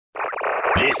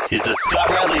This is the Scott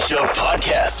Radley Show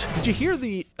podcast. Did you hear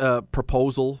the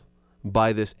proposal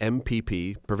by this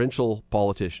MPP, provincial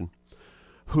politician,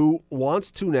 who wants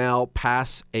to now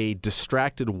pass a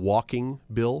distracted walking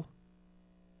bill?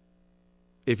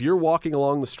 If you're walking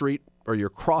along the street, or you're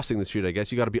crossing the street, I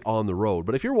guess, you got to be on the road.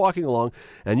 But if you're walking along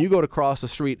and you go to cross the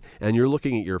street and you're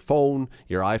looking at your phone,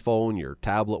 your iPhone, your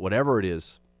tablet, whatever it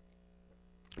is,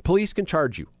 police can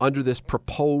charge you under this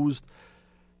proposed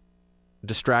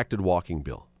distracted walking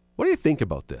bill. What do you think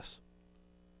about this?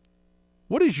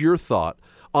 What is your thought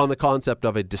on the concept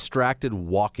of a distracted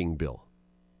walking bill?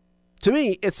 To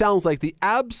me, it sounds like the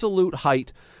absolute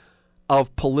height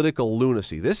of political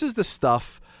lunacy. This is the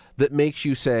stuff that makes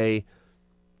you say,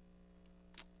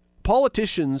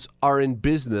 politicians are in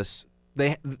business.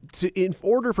 In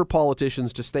order for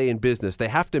politicians to stay in business, they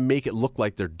have to make it look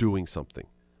like they're doing something.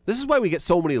 This is why we get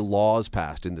so many laws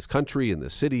passed in this country, in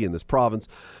this city, in this province.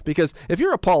 Because if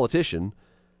you're a politician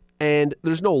and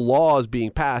there's no laws being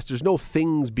passed, there's no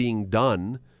things being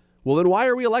done, well, then why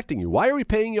are we electing you? Why are we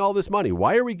paying you all this money?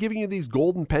 Why are we giving you these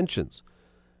golden pensions?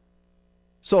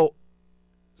 So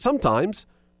sometimes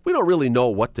we don't really know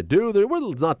what to do.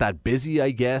 We're not that busy,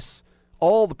 I guess.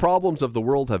 All the problems of the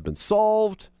world have been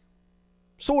solved.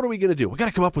 So what are we going to do? We got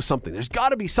to come up with something. There's got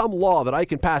to be some law that I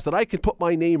can pass, that I can put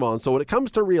my name on. So when it comes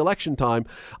to re-election time,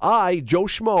 I, Joe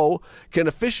Schmo, can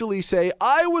officially say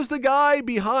I was the guy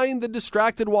behind the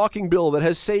distracted walking bill that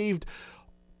has saved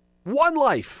one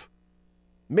life.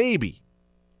 Maybe.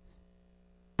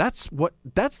 That's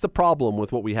the problem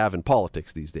with what we have in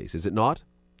politics these days, is it not?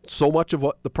 So much of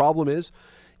what the problem is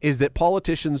that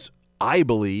politicians, I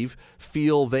believe,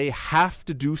 feel they have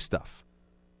to do stuff.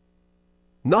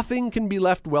 Nothing can be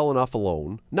left well enough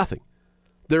alone. Nothing.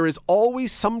 There is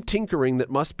always some tinkering that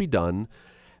must be done,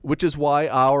 which is why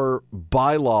our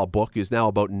bylaw book is now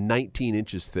about 19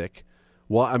 inches thick.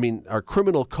 Well, I mean, our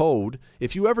criminal code,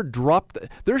 if you ever drop...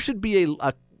 there should be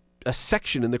a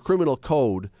section in the criminal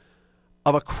code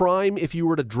of a crime if you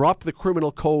were to drop the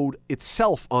criminal code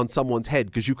itself on someone's head,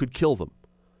 because you could kill them.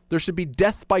 There should be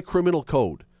death by criminal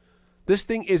code. This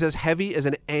thing is as heavy as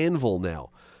an anvil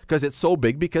now. Because it's so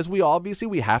big, because we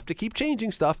have to keep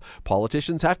changing stuff.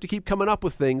 Politicians have to keep coming up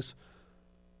with things.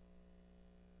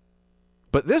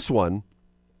 But this one,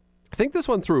 think this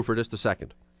one through for just a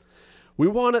second. We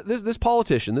want this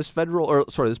politician, this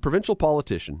provincial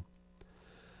politician,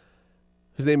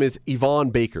 his name is Yvonne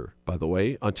Baker, by the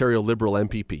way, Ontario Liberal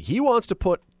MPP. He wants to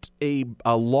put a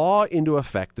law into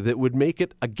effect that would make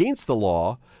it against the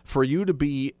law for you to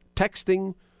be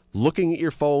texting, looking at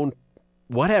your phone,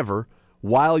 whatever,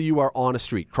 while you are on a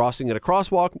street, crossing at a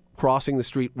crosswalk, crossing the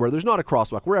street where there's not a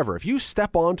crosswalk, wherever. If you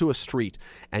step onto a street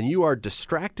and you are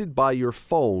distracted by your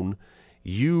phone,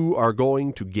 you are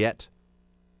going to get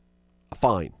a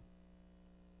fine.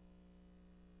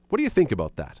 What do you think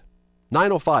about that?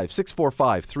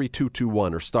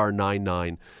 905-645-3221 or star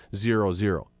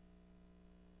 9900.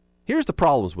 Here's the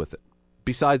problems with it,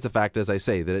 besides the fact, as I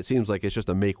say, that it seems like it's just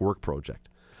a make-work project.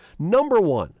 Number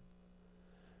one,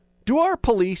 do our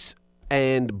police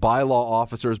and bylaw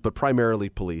officers, but primarily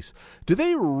police, do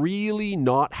they really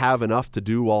not have enough to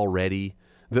do already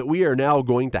that we are now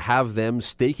going to have them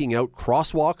staking out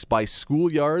crosswalks by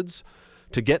schoolyards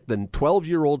to get the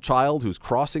 12-year-old child who's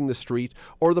crossing the street,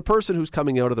 or the person who's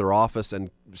coming out of their office and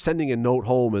sending a note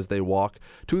home as they walk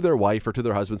to their wife or to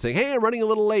their husband saying, hey, I'm running a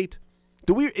little late?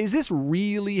 Is this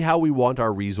really how we want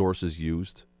our resources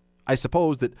used? I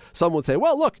suppose that some would say,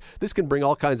 well, look, this can bring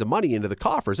all kinds of money into the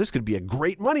coffers. This could be a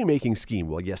great money-making scheme.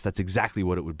 Well, yes, that's exactly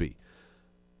what it would be.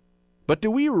 But do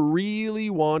we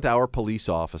really want our police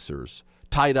officers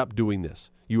tied up doing this?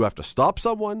 You have to stop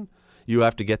someone. You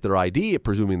have to get their ID,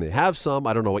 presuming they have some.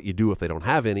 I don't know what you do if they don't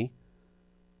have any.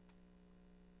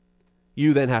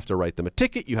 You then have to write them a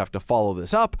ticket. You have to follow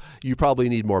this up. You probably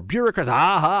need more bureaucrats.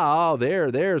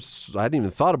 There's, I hadn't even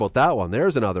thought about that one.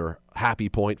 There's another happy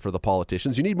point for the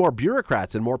politicians. You need more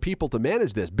bureaucrats and more people to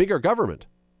manage this. Bigger government.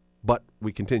 But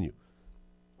we continue.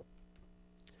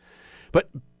 But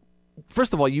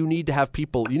first of all, you need to have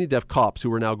cops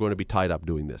who are now going to be tied up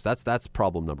doing this. That's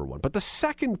problem number one. But the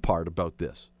second part about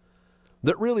this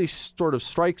that really sort of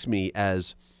strikes me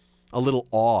as a little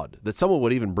odd, that someone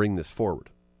would even bring this forward,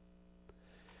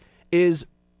 is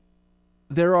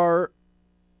there are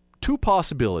two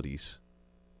possibilities.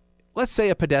 Let's say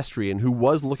a pedestrian who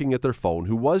was looking at their phone,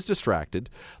 who was distracted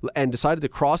and decided to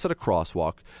cross at a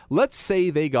crosswalk. Let's say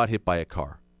they got hit by a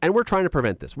car. And we're trying to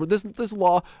prevent this. This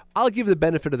law, I'll give the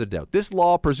benefit of the doubt. This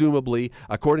law, presumably,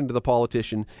 according to the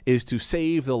politician, is to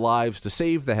save the lives, to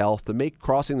save the health, to make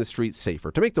crossing the streets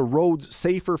safer, to make the roads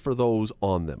safer for those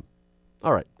on them.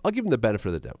 All right, I'll give him the benefit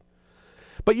of the doubt.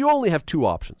 But you only have two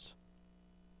options.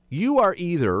 You are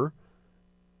either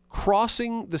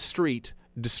crossing the street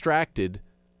distracted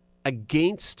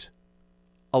against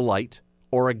a light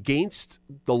or against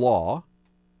the law,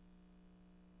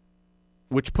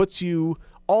 which puts you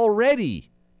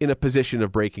already in a position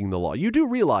of breaking the law. You do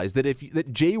realize that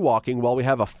that jaywalking, while we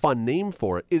have a fun name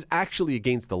for it, is actually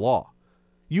against the law.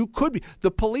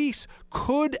 The police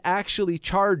could actually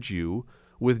charge you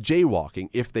with jaywalking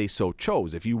if they so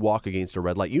chose, if you walk against a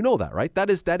red light. You know that, right?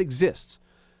 That exists.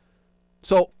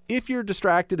 So if you're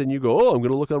distracted and you go, oh, I'm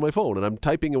going to look on my phone, and I'm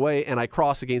typing away and I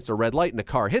cross against a red light and a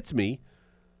car hits me,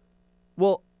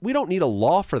 well, we don't need a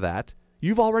law for that.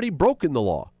 You've already broken the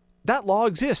law. That law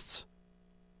exists.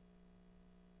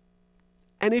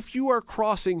 And if you are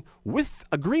crossing with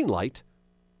a green light,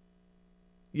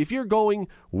 if you're going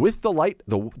with the light,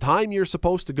 the time you're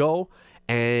supposed to go,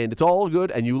 and it's all good,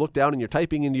 and you look down and you're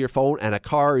typing into your phone, and a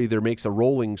car either makes a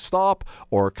rolling stop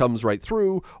or comes right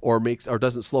through or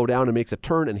doesn't slow down and makes a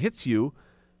turn and hits you,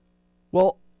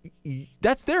 well,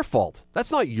 that's their fault.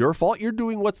 That's not your fault. You're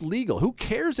doing what's legal. Who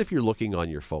cares if you're looking on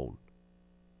your phone?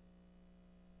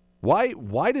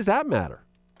 Why does that matter?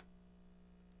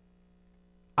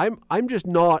 I'm just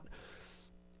not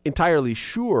entirely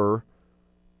sure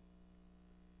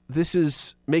this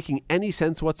is making any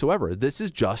sense whatsoever. This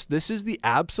is the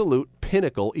absolute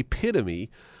pinnacle, epitome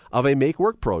of a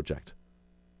make-work project.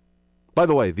 By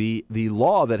the way, the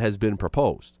law that has been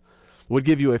proposed would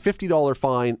give you a $50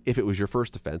 fine if it was your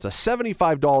first offense, a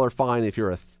 $75 fine if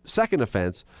you're a second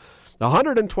offense,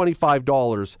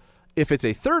 $125 if it's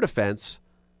a third offense,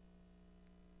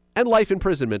 and life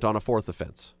imprisonment on a fourth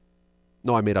offense.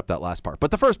 No, I made up that last part.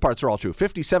 But the first parts are all true.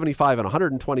 $50, $75,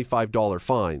 and $125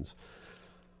 fines.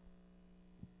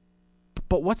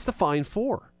 But what's the fine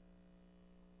for?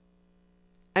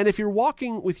 And if you're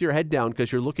walking with your head down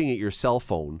because you're looking at your cell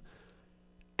phone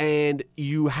and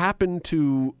you happen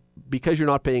to, because you're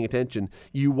not paying attention,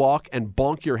 you walk and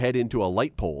bonk your head into a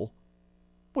light pole,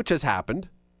 which has happened,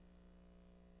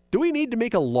 do we need to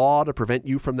make a law to prevent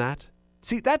you from that?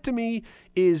 See, that to me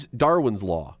is Darwin's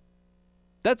law.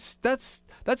 That's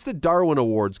the Darwin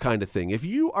Awards kind of thing. If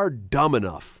you are dumb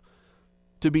enough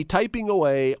to be typing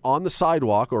away on the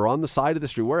sidewalk or on the side of the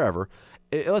street, wherever,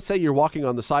 let's say you're walking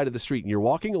on the side of the street and you're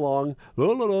walking along,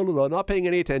 not paying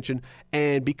any attention,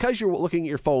 and because you're looking at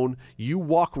your phone, you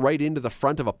walk right into the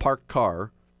front of a parked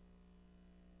car.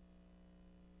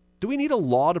 Do we need a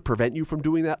law to prevent you from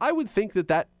doing that? I would think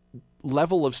that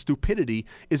level of stupidity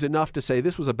is enough to say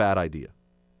this was a bad idea.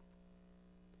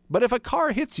 But if a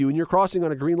car hits you and you're crossing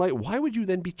on a green light, why would you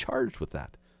then be charged with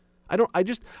that? I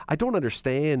don't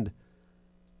understand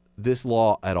this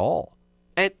law at all.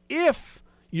 And if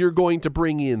you're going to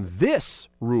bring in this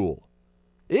rule,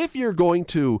 if you're going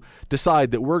to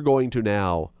decide that we're going to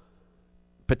now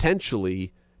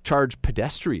potentially charge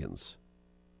pedestrians,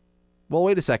 well,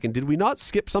 wait a second, did we not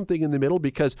skip something in the middle?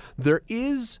 Because there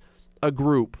is a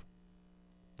group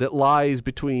that lies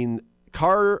between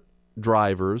car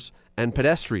drivers and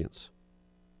pedestrians.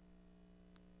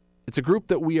 It's a group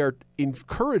that we are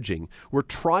encouraging. We're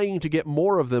trying to get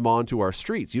more of them onto our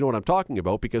streets. You know what I'm talking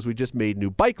about, because we just made new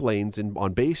bike lanes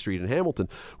on Bay Street in Hamilton.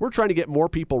 We're trying to get more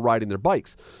people riding their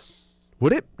bikes.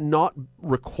 Would it not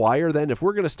require then, if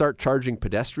we're going to start charging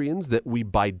pedestrians, that we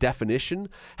by definition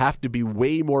have to be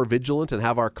way more vigilant and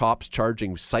have our cops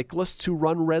charging cyclists who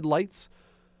run red lights,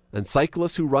 and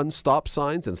cyclists who run stop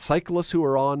signs, and cyclists who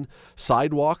are on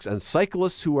sidewalks, and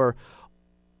cyclists who are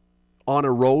on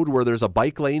a road where there's a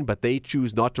bike lane, but they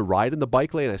choose not to ride in the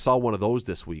bike lane? I saw one of those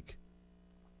this week.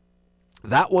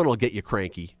 That one will get you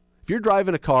cranky. If you're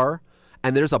driving a car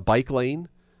and there's a bike lane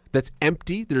that's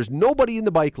empty, there's nobody in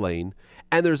the bike lane,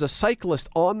 and there's a cyclist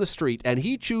on the street, and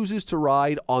he chooses to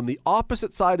ride on the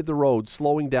opposite side of the road,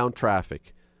 slowing down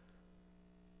traffic,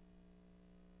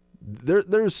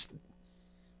 there's...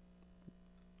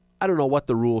 I don't know what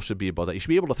the rule should be about that. You should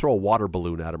be able to throw a water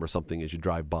balloon at him or something as you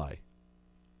drive by.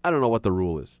 I don't know what the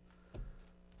rule is.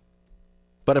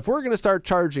 But if we're going to start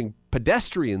charging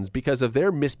pedestrians because of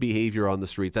their misbehavior on the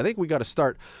streets, I think we got to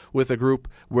start with a group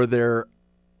where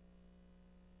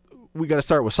we got to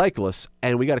start with cyclists,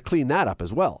 and we got to clean that up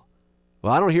as well.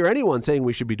 Well, I don't hear anyone saying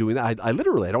we should be doing that. I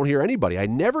don't hear anybody. I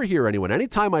never hear anyone.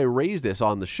 Anytime I raise this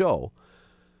on the show,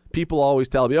 people always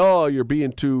tell me, oh, you're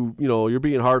being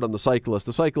hard on the cyclists.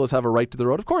 The cyclists have a right to the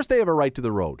road. Of course they have a right to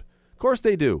the road. Of course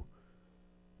they do.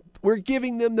 We're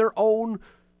giving them their own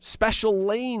special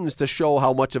lanes to show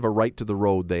how much of a right to the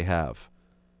road they have.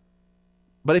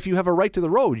 But if you have a right to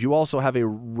the road, you also have a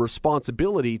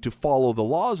responsibility to follow the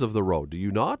laws of the road, do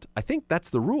you not? I think that's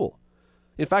the rule.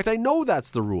 In fact, I know that's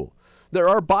the rule. There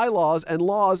are bylaws and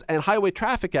laws and Highway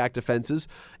Traffic Act offenses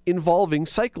involving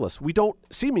cyclists. We don't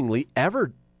seemingly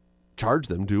ever charge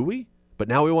them, do we? But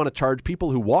now we want to charge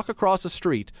people who walk across the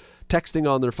street texting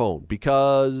on their phone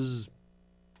because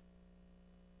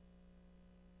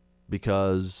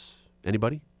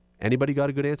anybody? Anybody got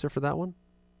a good answer for that one?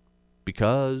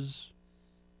 Because,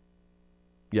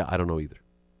 yeah, I don't know either.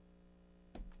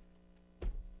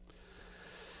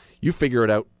 You figure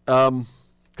it out.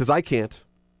 Because I can't.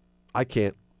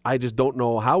 I just don't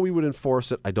know how we would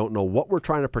enforce it. I don't know what we're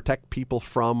trying to protect people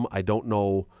from. I don't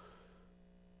know.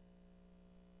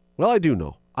 Well, I do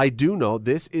know. I do know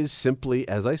this is simply,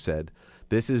 as I said,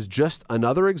 this is just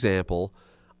another example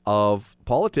of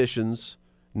politicians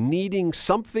needing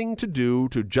something to do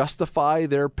to justify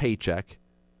their paycheck.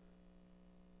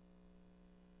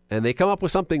 And they come up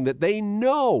with something that they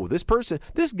know. This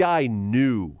guy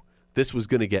knew this was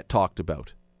going to get talked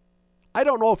about. I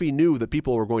don't know if he knew that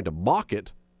people were going to mock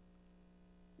it,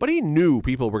 but he knew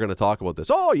people were going to talk about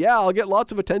this. Oh, yeah, I'll get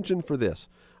lots of attention for this.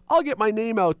 I'll get my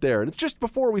name out there. And it's just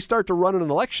before we start to run an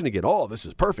election again. Oh, this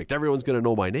is perfect. Everyone's going to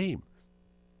know my name.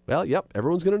 Well, yep,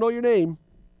 everyone's going to know your name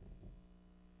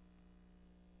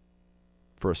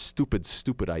for a stupid,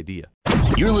 stupid idea.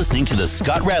 You're listening to The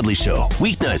Scott Radley Show,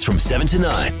 weeknights from 7 to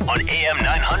 9 on AM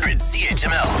 900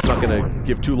 CHML. I'm not going to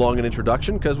give too long an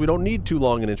introduction because we don't need too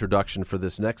long an introduction for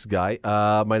this next guy.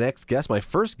 My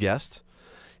first guest,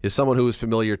 is someone who is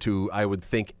familiar to, I would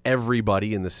think,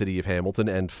 everybody in the city of Hamilton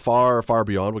and far, far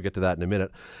beyond. We'll get to that in a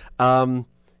minute.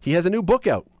 He has a new book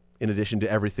out in addition to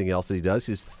everything else that he does.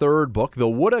 His third book, The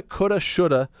Woulda, Coulda,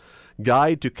 Shoulda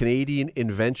Guide to Canadian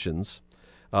Inventions.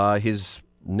 His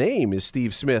name is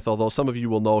Steve Smith, although some of you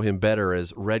will know him better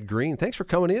as Red Green. Thanks for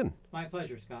coming in. My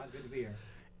pleasure, Scott. Good to be here.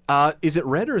 Is it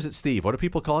Red or is it Steve? What do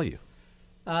people call you?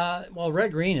 Well,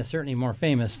 Red Green is certainly more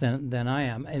famous than I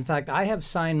am. In fact, I have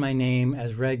signed my name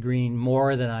as Red Green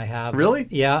more than I have. Really?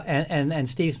 Yeah, and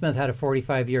Steve Smith had a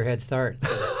 45-year head start.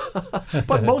 So.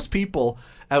 But most people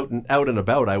out and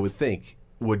about, I would think,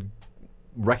 would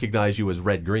recognize you as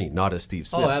Red Green, not as Steve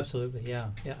Smith. Oh, absolutely, yeah.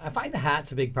 I find the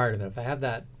hat's a big part of it. If I have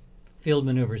that field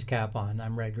maneuvers cap on,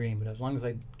 I'm Red Green. But as long as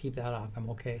I keep that off, I'm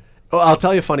okay. Well, I'll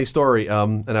tell you a funny story,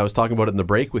 and I was talking about it in the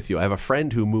break with you. I have a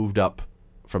friend who moved up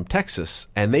from Texas,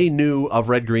 and they knew of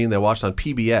Red Green. They watched on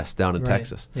PBS down in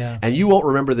Texas. Yeah. And you won't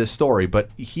remember this story, but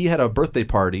he had a birthday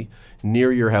party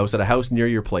near your house, at a house near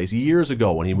your place, years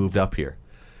ago when he moved up here.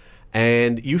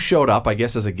 And you showed up, I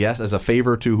guess, as a guest, as a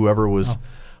favor to whoever was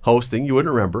hosting. You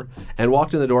wouldn't remember. And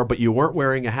walked in the door, but you weren't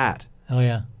wearing a hat. Oh,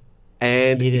 yeah.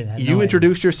 And you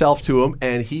introduced yourself to him,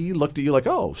 and he looked at you like,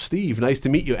 "Oh, Steve, nice to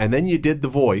meet you." And then you did the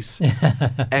voice,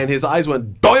 and his eyes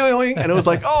went doing, and it was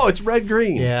like, "Oh, it's Red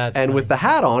Green." Yeah, it's and funny. with the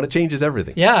hat on, it changes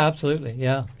everything. Yeah, absolutely.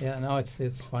 Yeah. No,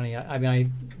 it's funny. I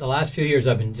mean, the last few years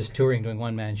I've been just touring, doing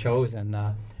one-man shows, and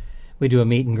we do a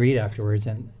meet and greet afterwards,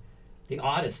 and the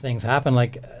oddest things happen.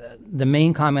 Like the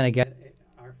main comment I get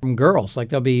are from girls. Like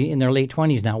they'll be in their late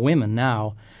 20s now, women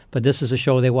now. But this is a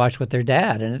show they watch with their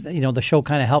dad, and the show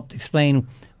kind of helped explain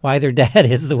why their dad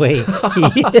is the way he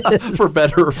is. For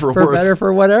better or for worse. For better,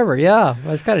 for whatever. Yeah,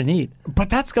 well, it's kind of neat. But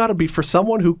that's got to be, for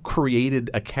someone who created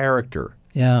a character.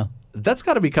 Yeah, that's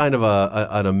got to be kind of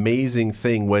an amazing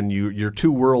thing when your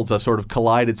two worlds have sort of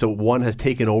collided, so one has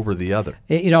taken over the other.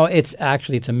 It's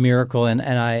a miracle, and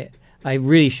I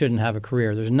really shouldn't have a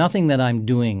career. There's nothing that I'm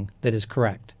doing that is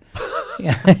correct.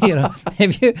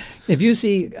 If you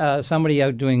see somebody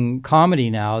out doing comedy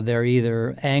now, they're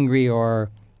either angry or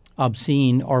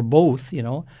obscene or both.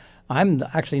 I'm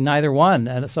actually neither one,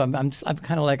 and so I'm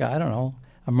kind of like a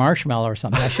marshmallow or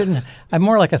something. I shouldn't. I'm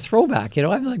more like a throwback.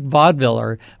 I'm like vaudeville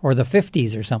or the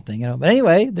 50s or something. But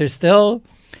anyway, there's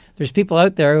people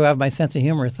out there who have my sense of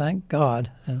humor. Thank God.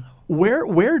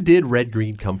 Where did Red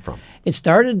Green come from? It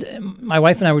started, my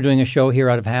wife and I were doing a show here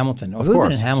out of Hamilton. Of We've course.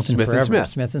 been in Hamilton Smith forever.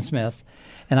 and Smith.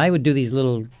 And I would do these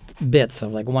little bits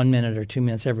of like 1 minute or 2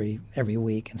 minutes every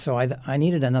week. And so I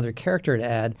needed another character to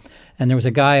add. And there was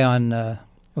a guy on, it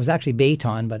was actually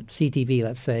Bayton, but CTV,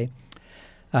 let's say.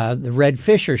 The Red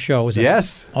Fisher show was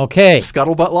okay.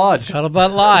 Scuttlebutt Lodge.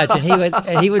 Scuttlebutt Lodge.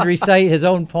 And he would recite his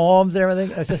own poems and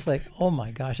everything. I was just like, oh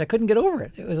my gosh, I couldn't get over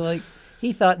it. It was like,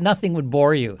 he thought nothing would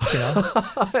bore you,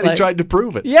 And he tried to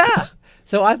prove it. Yeah.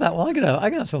 So I thought, well, I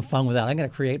gotta have some fun with that. I'm gonna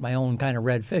create my own kind of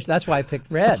red fish. That's why I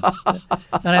picked red,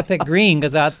 and I picked green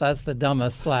because that's the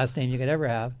dumbest last name you could ever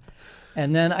have.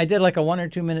 And then I did like a 1 or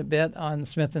 2 minute bit on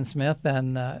Smith and Smith,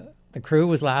 and the crew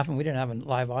was laughing. We didn't have a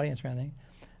live audience or anything.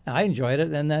 And I enjoyed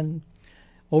it, and then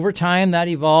over time that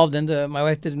evolved into my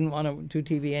wife didn't want to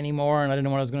do TV anymore, and I didn't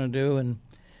know what I was going to do, and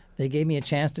they gave me a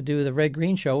chance to do the Red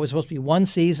Green show. It was supposed to be one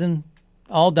season,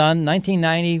 all done.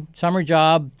 1990, summer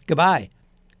job, goodbye.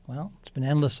 Well, it's been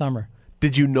endless summer.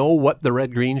 Did you know what the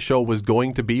Red Green show was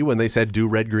going to be when they said do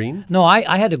Red Green? No,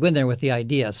 I had to go in there with the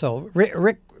idea. So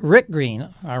Rick Green,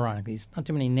 ironically, it's not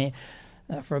too many names.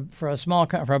 For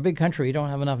a big country, you don't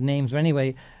have enough names. But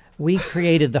anyway, we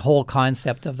created the whole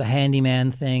concept of the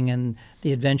handyman thing and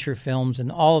the adventure films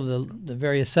and all of the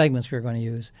various segments we were going to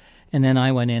use. And then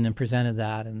I went in and presented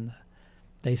that, and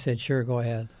they said, sure, go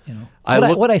ahead. You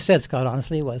know, what I said, Scott,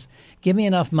 honestly, was give me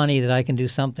enough money that I can do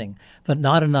something, but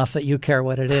not enough that you care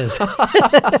what it is.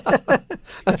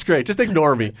 That's great. Just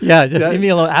ignore me. Yeah, just give me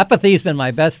a little. Apathy's been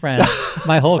my best friend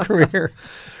my whole career.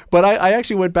 But I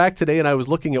actually went back today and I was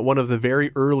looking at one of the very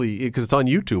early, because it's on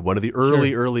YouTube, one of the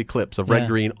early clips of Red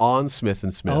Green on Smith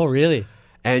 & Smith. Oh, really?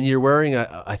 And you're wearing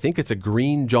I think it's a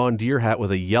green John Deere hat with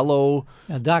a yellow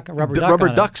rubber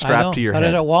duck strapped to your head.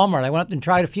 I got it at Walmart. I went up and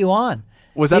tried a few on.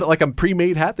 Was that like a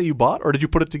pre-made hat that you bought, or did you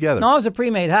put it together? No, it was a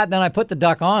pre-made hat, then I put the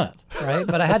duck on it, right?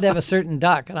 But I had to have a certain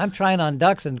duck, and I'm trying on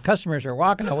ducks, and customers are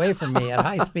walking away from me at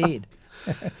high speed.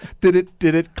 Did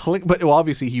it click? But well,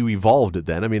 obviously you evolved it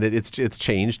then. I mean, it's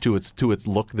changed to its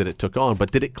look that it took on.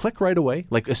 But did it click right away?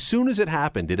 Like as soon as it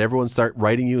happened, did everyone start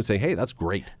writing you and saying, "Hey, that's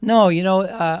great"? No,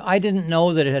 I didn't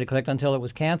know that it had clicked until it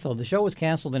was canceled. The show was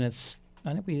canceled in its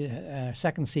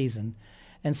second season,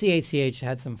 and CHCH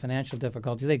had some financial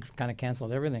difficulties. They kind of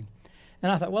canceled everything.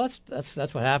 And I thought, well, that's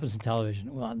what happens in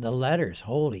television. Well, the letters,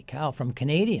 holy cow, from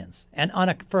Canadians, and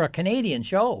for a Canadian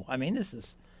show. I mean, this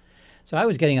is. So I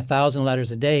was getting 1,000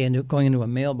 letters a day and going into a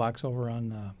mailbox over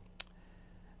on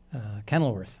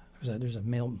Kenilworth. There's a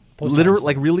mail post Literally, office.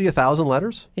 like really 1,000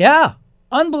 letters? Yeah,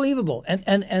 unbelievable.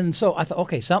 And so I thought,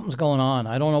 okay, something's going on.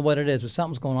 I don't know what it is, but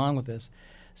something's going on with this.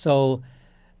 So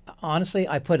honestly,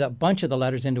 I put a bunch of the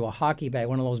letters into a hockey bag,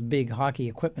 one of those big hockey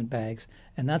equipment bags,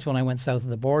 and that's when I went south of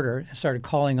the border and started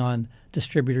calling on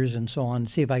distributors and so on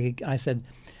to see if I could. I said,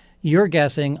 you're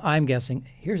guessing, I'm guessing.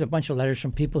 Here's a bunch of letters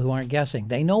from people who aren't guessing.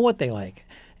 They know what they like.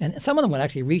 And some of them would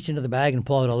actually reach into the bag and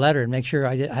pull out a letter and make sure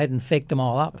I hadn't faked them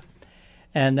all up.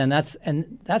 And then that's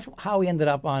how we ended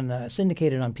up on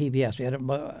syndicated on PBS. We had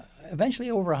eventually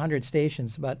over 100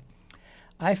 stations, but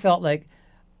I felt like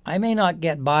I may not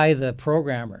get by the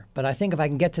programmer, but I think if I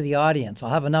can get to the audience,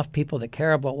 I'll have enough people that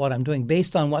care about what I'm doing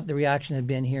based on what the reaction had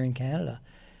been here in Canada.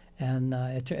 And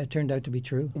it turned out to be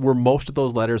true. Were most of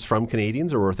those letters from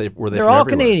Canadians, or were they They're from all everywhere?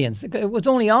 Canadians. It was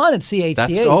only on at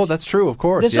CHCH. That's true, of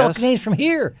course. This is all Canadians from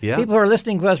here. Yeah. People who are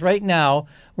listening to us right now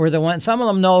were the ones. Some of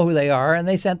them know who they are, and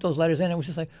they sent those letters in. It was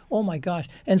just like, oh my gosh.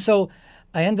 And so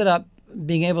I ended up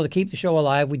being able to keep the show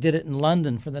alive. We did it in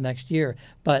London for the next year,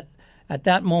 but at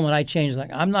that moment, I changed.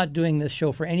 Like, I'm not doing this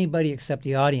show for anybody except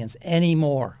the audience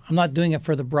anymore. I'm not doing it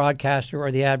for the broadcaster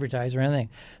or the advertiser or anything.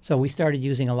 So we started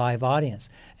using a live audience,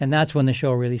 and that's when the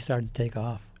show really started to take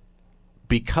off.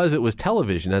 Because it was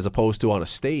television as opposed to on a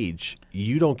stage,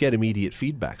 you don't get immediate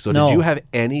feedback. So No. did you have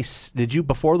any? Did you,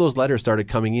 before those letters started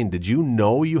coming in, did you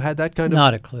know you had that kind of?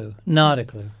 Not a clue. Not a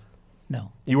clue.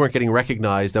 No. You weren't getting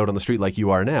recognized out on the street like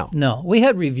you are now. No, we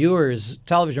had reviewers,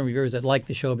 television reviewers, that liked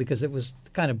the show because it was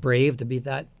kind of brave to be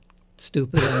that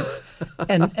stupid,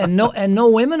 and no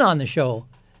women on the show,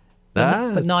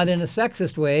 but not in a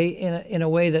sexist way, in a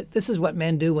way that this is what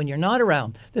men do when you're not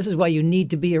around. This is why you need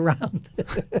to be around.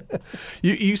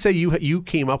 You say you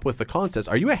came up with the concepts.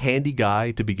 Are you a handy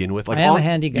guy to begin with? Like I am a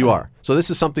handy guy. You are. So this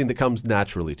is something that comes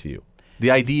naturally to you.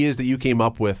 The ideas that you came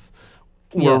up with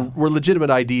were legitimate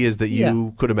ideas that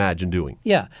you could imagine doing.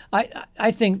 Yeah,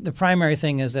 I think the primary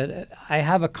thing is that I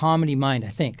have a comedy mind, I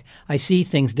think. I see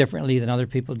things differently than other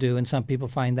people do, and some people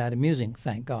find that amusing,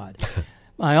 thank God.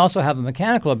 I also have a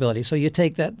mechanical ability, so you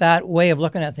take that way of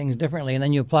looking at things differently, and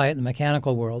then you apply it in the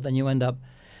mechanical world, and you end up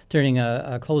turning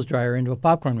a clothes dryer into a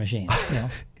popcorn machine. You know?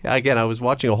 Yeah, again, I was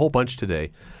watching a whole bunch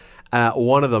today.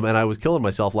 One of them, and I was killing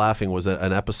myself laughing, was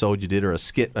an episode you did, or a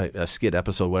skit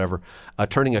episode, whatever,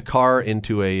 turning a car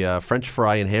into a French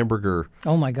fry and hamburger.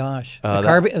 Oh my gosh!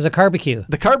 It was a carbecue.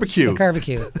 The carbecue. The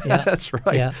carbecue. Yeah, that's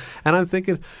right. Yeah. And I'm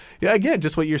thinking, again,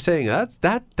 just what you're saying.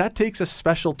 That takes a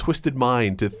special twisted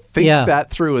mind to think that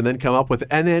through and then come up with,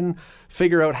 and then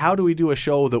figure out how do we do a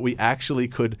show that we actually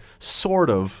could sort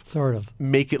of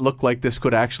make it look like this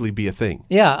could actually be a thing.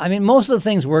 Yeah, I mean, most of the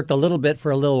things worked a little bit for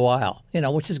a little while,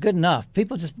 which is good enough.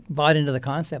 People just bought into the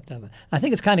concept of it. I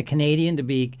think it's kind of Canadian to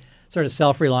be sort of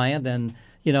self-reliant, and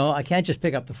I can't just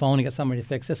pick up the phone and get somebody to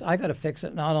fix this. I got to fix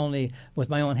it not only with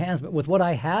my own hands, but with what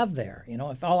I have there.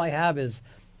 If all I have is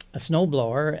a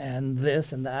snowblower and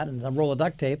this and that and a roll of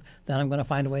duct tape, then I'm going to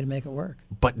find a way to make it work.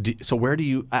 But so where do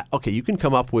you? Okay, you can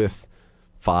come up with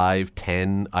 5,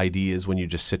 10 ideas when you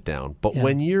just sit down. But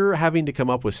when you're having to come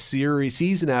up with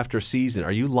season after season,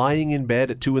 are you lying in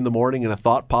bed at 2 a.m. and a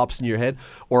thought pops in your head?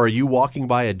 Or are you walking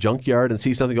by a junkyard and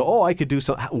see something, go, oh, I could do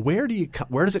something? Where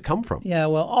does it come from? Yeah,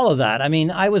 well, all of that. I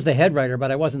mean, I was the head writer,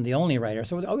 but I wasn't the only writer.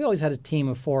 So we always had a team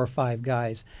of 4 or 5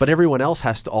 guys. But everyone else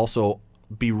has to also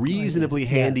be reasonably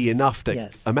handy enough to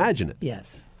imagine it.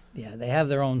 Yes. Yeah, they have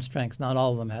their own strengths. Not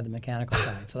all of them had the mechanical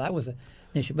side. So that was an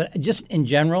issue. But just in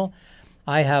general,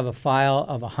 I have a file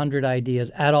of 100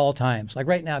 ideas at all times. Like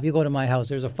right now, if you go to my house,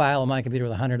 there's a file on my computer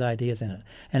with 100 ideas in it.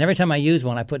 And every time I use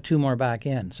one, I put 2 more back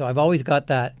in. So I've always got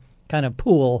that kind of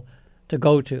pool to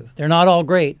go to. They're not all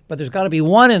great, but there's got to be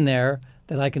one in there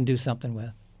that I can do something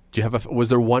with. Do you have was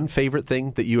there one favorite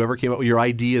thing that you ever came up with, your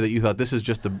idea that you thought, this is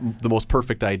just the most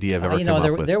perfect idea I've ever come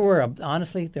up with?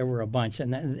 Honestly, there were a bunch.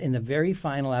 And in the very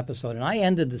final episode, and I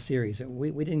ended the series.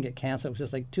 We didn't get canceled. It was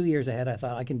just like 2 years ahead. I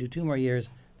thought, I can do 2 more years,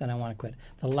 then I want to quit.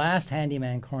 The last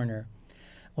Handyman Corner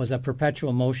was a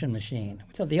perpetual motion machine.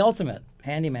 So the ultimate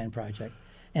handyman project.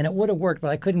 And it would have worked, but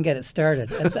I couldn't get it started.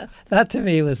 And that to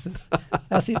me that's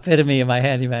the epitome of my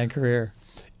handyman career.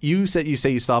 You say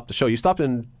you stopped the show. You stopped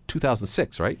in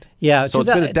 2006, right? Yeah. So it's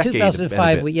been a decade.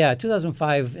 2005.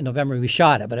 2005 in November we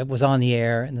shot it, but it was on the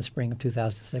air in the spring of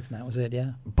 2006, and that was it.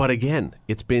 Yeah. But again,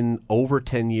 it's been over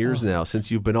 10 years now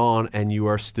since you've been on, and you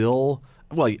are still.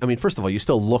 Well, I mean, first of all, you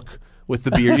still look with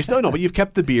the beard. You still but you've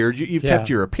kept the beard. You've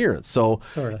kept your appearance, so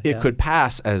it could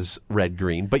pass as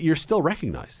red-green, but you're still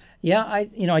recognized. Yeah,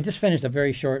 I just finished a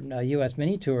very short U.S.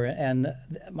 mini tour, and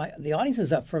the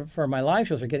audiences up for my live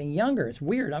shows are getting younger. It's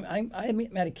weird. I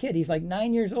met a kid. He's like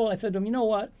 9 years old. I said to him, you know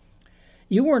what?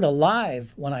 You weren't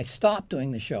alive when I stopped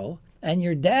doing the show, and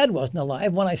your dad wasn't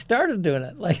alive when I started doing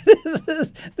it. Like,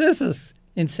 this is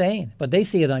insane. But they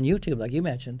see it on YouTube, like you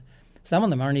mentioned. Some of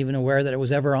them aren't even aware that it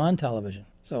was ever on television.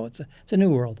 So it's a new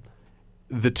world.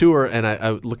 The tour, and I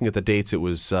looking at the dates, it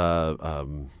was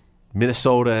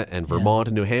Minnesota and Vermont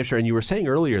and New Hampshire. And you were saying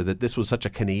earlier that this was such a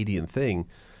Canadian thing.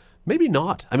 Maybe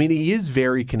not. I mean, he is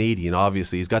very Canadian,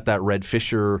 obviously. He's got that Red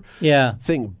Fisher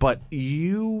thing. But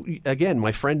you, again,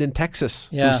 my friend in Texas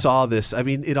who saw this, I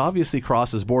mean, it obviously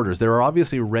crosses borders. There are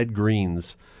obviously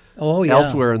red-greens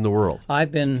elsewhere in the world.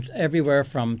 I've been everywhere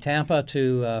from Tampa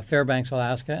to Fairbanks,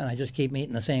 Alaska, and I just keep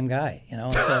meeting the same guy,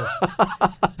 So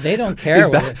they don't care.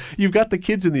 You've got the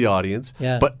kids in the audience,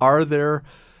 but are there,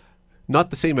 not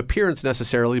the same appearance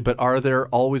necessarily, but are there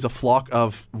always a flock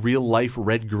of real-life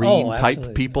red-green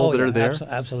type people that are there?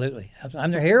 Absolutely.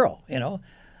 I'm their hero,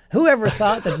 Whoever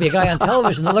thought there'd be a guy on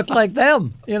television that looked like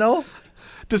them,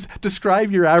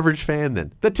 Describe your average fan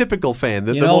then, the typical fan,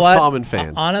 the most common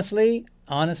fan.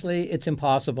 Honestly, it's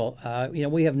impossible.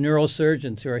 We have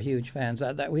neurosurgeons who are huge fans.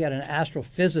 We had an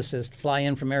astrophysicist fly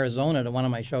in from Arizona to one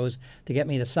of my shows to get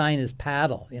me to sign his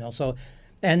paddle. So,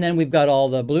 and then we've got all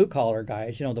the blue collar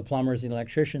guys. The plumbers, the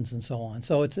electricians, and so on.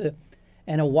 So it's a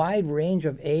wide range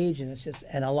of age, and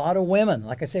and a lot of women.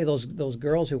 Like I say, those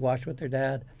girls who watch with their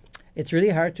dad. It's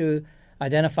really hard to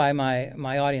identify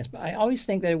my audience. But I always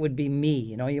think that it would be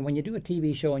me. When you do a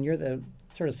TV show and you're the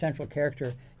sort of central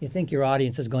character, you think your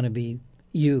audience is going to be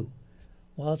you.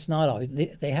 Well, it's not always.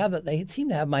 They seem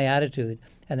to have my attitude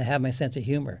and they have my sense of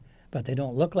humor, but they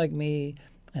don't look like me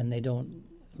and they don't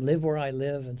live where I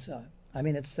live. And so, I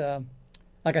mean, it's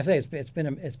like I say, it's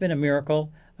been a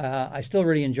miracle. I still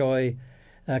really enjoy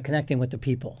connecting with the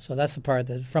people. So that's the part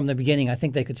that from the beginning I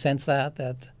think they could sense that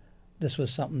this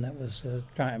was something that was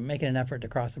making an effort to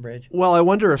cross the bridge. Well, I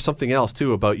wonder if something else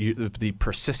too about the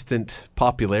persistent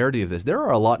popularity of this. There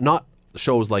are a lot, not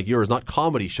shows like yours, not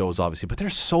comedy shows obviously, but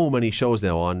there's so many shows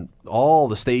now on all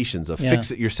the stations of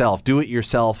fix it yourself, do it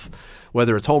yourself,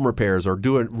 whether it's home repairs or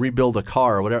rebuild a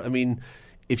car or whatever. I mean,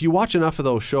 if you watch enough of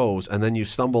those shows and then you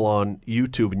stumble on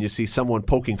YouTube and you see someone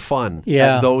poking fun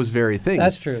at those very things,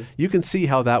 that's true. You can see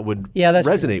how that would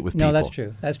resonate with people. No, that's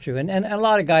true. That's true. And a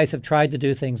lot of guys have tried to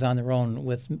do things on their own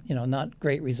with not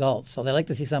great results. So they like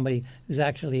to see somebody who's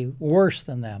actually worse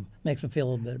than them. Makes them feel a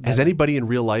little bit better. Has anybody in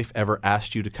real life ever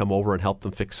asked you to come over and help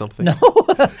them fix something? No,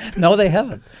 no, they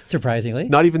haven't. Surprisingly,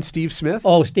 not even Steve Smith.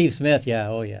 Oh, Steve Smith, yeah,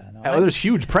 oh yeah. No, there's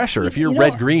huge pressure if you're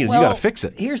red-green and you got to fix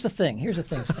it. Here's the thing,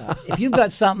 Scott. If you've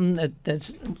got something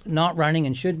that's not running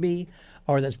and should be,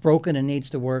 or that's broken and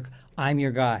needs to work, I'm your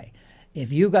guy.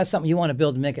 If you've got something you want to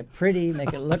build to make it pretty,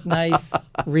 make it look nice,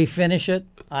 refinish it,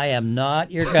 I am not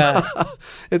your guy.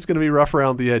 It's going to be rough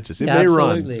around the edges. It may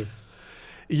run. Absolutely.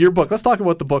 Your book, let's talk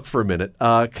about the book for a minute.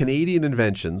 Canadian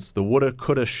Inventions, the Woulda,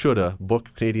 Coulda, Shoulda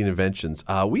book, Canadian Inventions.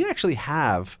 We actually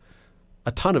have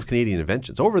a ton of Canadian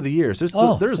inventions over the years. There's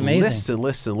lists and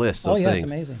lists and lists of things.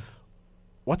 It's amazing.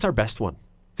 What's our best one?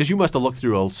 Because you must have looked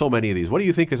through so many of these. What do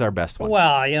you think is our best one?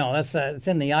 Well, that's it's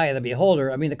in the eye of the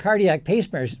beholder. I mean, the cardiac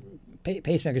pacemaker's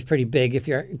pretty big. If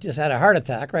you're just had a heart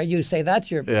attack, right? You say that's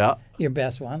your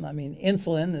best one. I mean,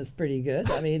 insulin is pretty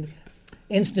good. I mean,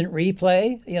 instant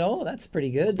replay, that's pretty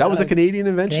good. That was a Canadian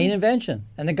invention? Canadian invention.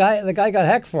 And the guy got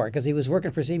heck for it because he was working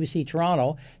for CBC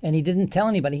Toronto, and he didn't tell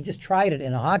anybody. He just tried it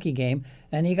in a hockey game,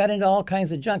 and he got into all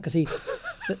kinds of junk because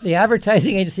the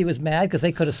advertising agency was mad because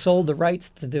they could have sold the rights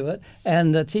to do it,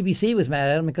 and the CBC was mad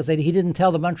at him because he didn't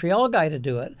tell the Montreal guy to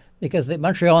do it because the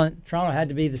Montreal and Toronto had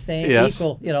to be the same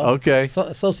equal, Okay.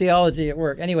 Sociology at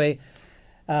work. Anyway,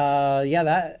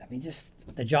 just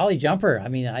the Jolly Jumper. I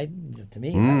mean, I don't think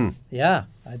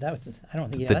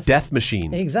the death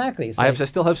machine. Exactly. I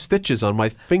still have stitches on my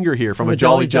finger here from a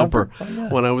Jolly Jumper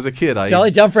when I was a kid.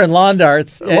 Jolly Jumper and lawn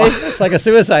darts. It's like a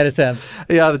suicide attempt.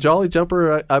 Yeah, the Jolly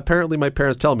Jumper. Apparently, my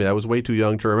parents tell me I was way too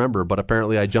young to remember, but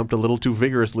apparently I jumped a little too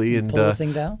vigorously and pull the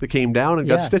thing down? They came down and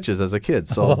got stitches as a kid.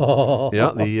 So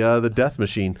the death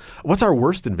machine. What's our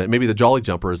worst invention? Maybe the Jolly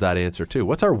Jumper is that answer too.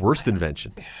 What's our worst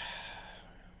invention?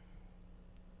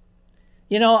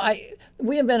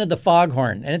 We invented the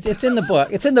foghorn, and it's in the book.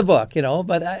 It's in the book,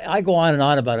 but I go on and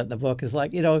on about it in the book. It's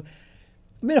like, I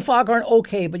mean, a foghorn,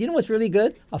 okay, but you know what's really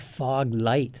good? A fog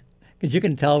light, because you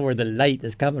can tell where the light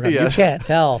is coming from. Yes. You can't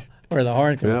tell where the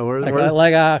horn comes from.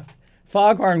 Like a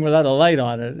foghorn without a light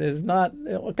on it is not,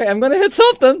 okay, I'm going to hit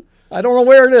something. I don't know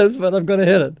where it is, but I'm going to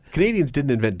hit it. Canadians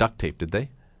didn't invent duct tape, did they?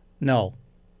 No.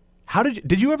 How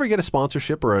did you ever get a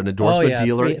sponsorship or an endorsement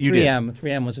deal? Or you 3M. did?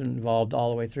 3M was involved all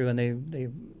the way through, and they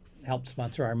helped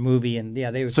sponsor our movie, and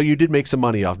they. So you did make some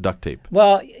money off duct tape.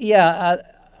 Well, yeah,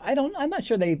 I'm not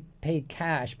sure they paid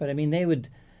cash, but I mean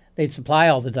they'd supply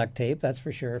all the duct tape, that's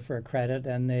for sure, for a credit,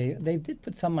 and they did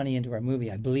put some money into our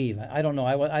movie, I believe. I don't know.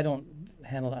 I don't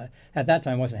handle that. At that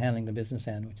time, I wasn't handling the business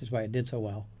end, which is why it did so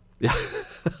well. Yeah.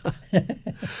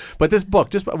 But this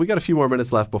book, we got a few more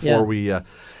minutes left before we.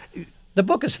 The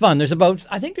book is fun.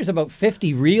 I think there's about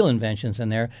 50 real inventions in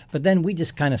there, but then we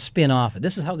just kind of spin off it.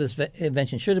 This is how this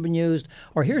invention should have been used,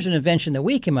 or here's an invention that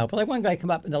we came up with. Like one guy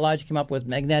came up with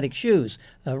magnetic shoes,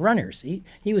 runners.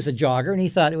 He was a jogger, and he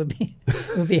thought it would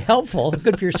be helpful,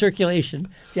 good for your circulation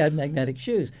if you had magnetic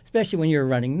shoes, especially when you're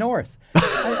running north.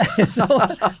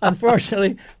 So,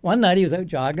 unfortunately, one night he was out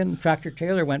jogging, tractor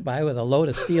trailer went by with a load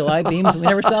of steel I-beams, and we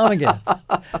never saw him again.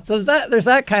 So there's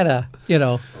that kind of,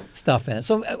 stuff in it.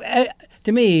 So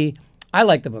to me, I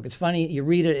like the book. It's funny. You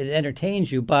read it, it entertains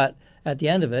you, but at the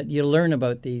end of it, you learn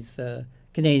about these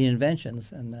Canadian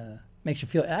inventions, and makes you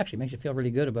feel really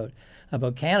good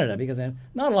about Canada, because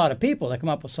not a lot of people that come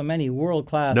up with so many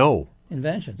world-class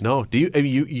inventions. No. Do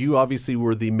you obviously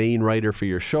were the main writer for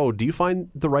your show. Do you find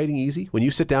the writing easy? When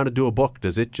you sit down to do a book,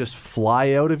 does it just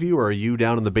fly out of you, or are you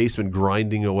down in the basement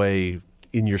grinding away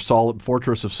in your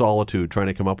fortress of solitude, trying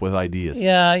to come up with ideas?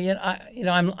 Yeah, I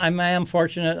am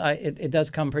fortunate. It does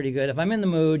come pretty good. If I'm in the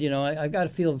mood, I've got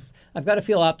to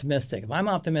feel optimistic. If I'm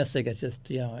optimistic, it's just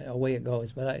away it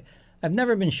goes. But I've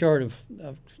never been short of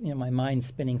my mind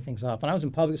spinning things off. When I was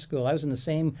in public school, I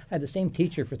had the same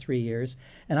teacher for 3 years,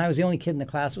 and I was the only kid in the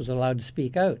class who was allowed to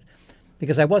speak out,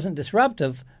 because I wasn't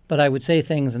disruptive, but I would say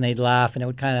things and they'd laugh, and it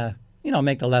would kind of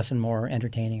make the lesson more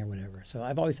entertaining or whatever. So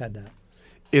I've always had that.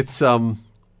 It's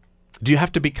do you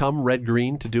have to become Red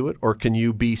Green to do it, or can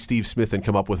you be Steve Smith and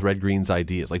come up with Red Green's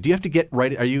ideas? Like, do you have to get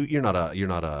right? You're not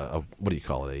a what do you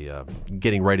call it?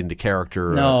 Getting right into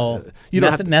character. No, you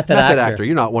don't have to, method actor.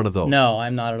 You're not one of those. No,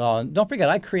 I'm not at all. And don't forget,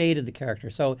 I created the character,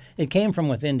 so it came from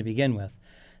within to begin with.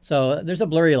 So there's a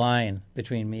blurry line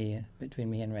between me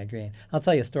and Red Green. I'll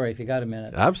tell you a story if you got a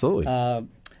minute. Absolutely.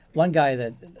 One guy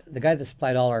the guy that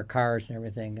supplied all our cars and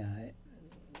everything.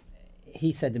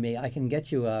 He said to me, "I can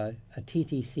get you a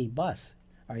TTC bus.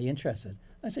 Are you interested?"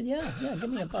 I said, yeah, give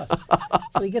me a bus.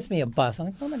 So he gets me a bus. I'm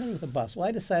like, what am I going to do with a bus? Well,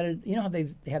 I decided, how they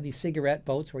have these cigarette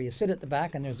boats where you sit at the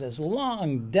back and there's this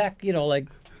long deck, like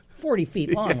 40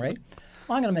 feet long, right?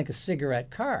 Well, I'm going to make a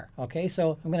cigarette car, okay?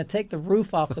 So I'm going to take the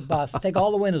roof off the bus, take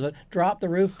all the windows out, drop the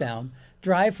roof down,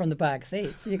 drive from the back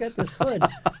seat. So you got this hood,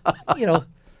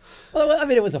 Well, I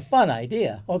mean, it was a fun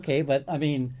idea, okay, but, I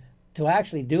mean, to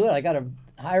actually do it, I got to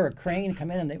hire a crane,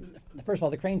 come in, and first of all,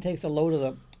 the crane takes a load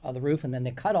of the roof, and then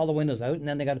they cut all the windows out, and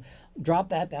then they got to drop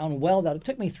that down, weld out. It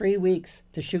took me 3 weeks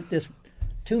to shoot this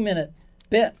 2-minute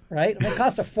bit, right? I mean, it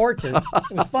cost a fortune. It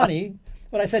was funny,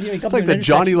 but I said, it's like the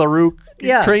Johnny LaRue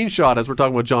crane shot, as we're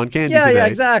talking about John Candy today. Yeah,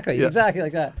 exactly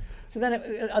like that. So then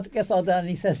it gets all done, and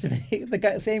he says to me,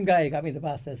 same guy who got me the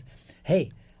bus says, "Hey,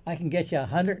 I can get you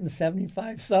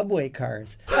 175 subway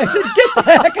cars. I said, get the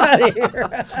heck out of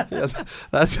here. Yeah,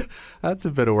 that's a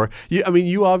bit of work.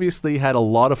 You obviously had a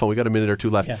lot of fun. We got a minute or two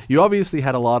left. Yeah. You obviously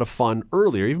had a lot of fun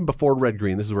earlier, even before Red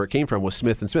Green. This is where it came from, with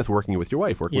Smith & Smith, working with your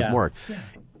wife, working with Mark. Yeah.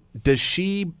 Does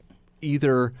she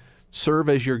either serve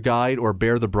as your guide or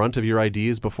bear the brunt of your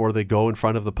ideas before they go in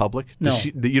front of the public? No.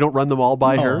 You don't run them all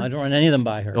by her? No, I don't run any of them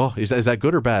by her. Oh, is that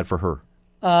good or bad for her?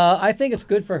 I think it's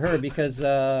good for her because,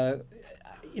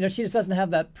 she just doesn't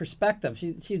have that perspective.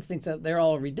 She thinks that they're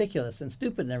all ridiculous and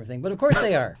stupid and everything. But of course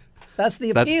they are. That's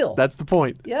the appeal. That's the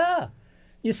point. Yeah.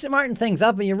 You smarten things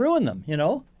up and you ruin them,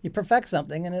 You perfect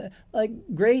something, and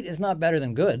great is not better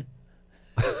than good.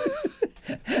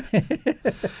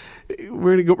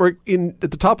 We're gonna go. We're in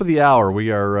at the top of the hour.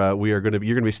 You're gonna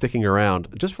be sticking around.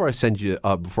 Just before I send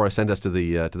us to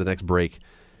the next break,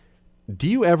 do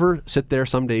you ever sit there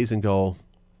some days and go,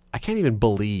 I can't even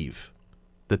believe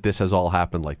that this has all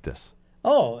happened like this?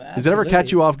 Oh, absolutely. Does it ever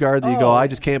catch you off guard that you go, I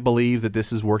just can't believe that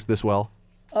this has worked this well?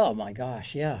 Oh my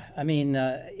gosh, yeah. I mean,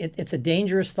 it's a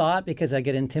dangerous thought because I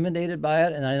get intimidated by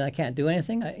it, and I can't do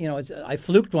anything. I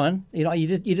fluked one.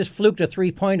 You just fluked a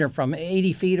 3-pointer from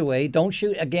 80 feet away. Don't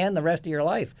shoot again the rest of your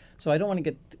life. So I don't want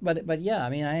to get. But yeah, I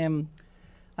mean,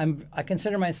 I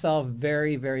consider myself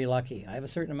very, very lucky. I have a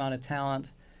certain amount of talent,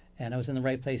 and I was in the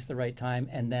right place at the right time,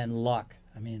 and then luck.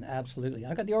 I mean, absolutely.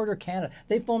 I got the Order of Canada.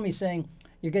 They phoned me saying,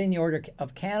 "You're getting the Order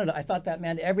of Canada." I thought that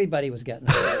meant everybody was getting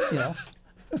it.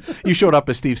 You showed up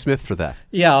as Steve Smith for that.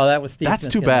 Yeah, well, that was Steve That's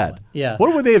Smith. too bad. Yeah.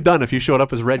 What would they have done if you showed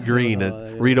up as Red Green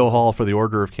at Rideau Hall for the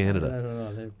Order of Canada? I don't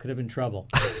know. There could have been trouble.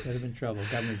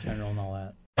 Governor General and all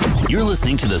that. You're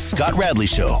listening to The Scott Radley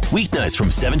Show, weeknights from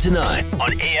 7 to 9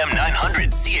 on AM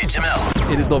 900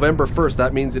 CHML. It is November 1st.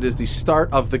 That means it is the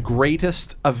start of the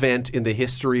greatest event in the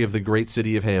history of the great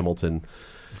city of Hamilton.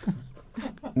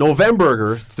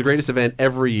 Novemburger. It's the greatest event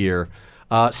every year.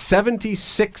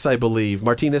 76, I believe.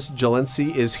 Martinus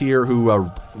Gelense is here, who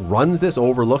runs this,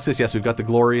 overlooks this. Yes, we've got the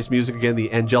glorious music again,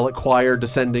 the angelic choir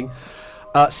descending.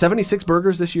 76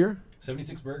 burgers this year?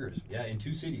 76 burgers, yeah, in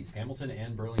 2 cities, Hamilton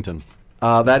and Burlington.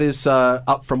 That is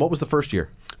up from what was the first year?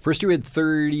 First year we had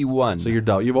 31. So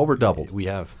you've over doubled. We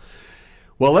have.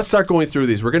 Well, let's start going through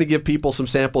these. We're going to give people some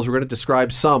samples. We're going to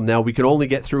describe some. Now, we can only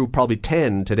get through probably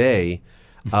 10 today.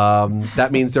 That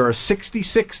means there are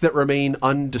 66 that remain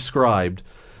undescribed.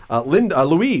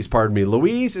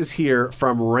 Louise is here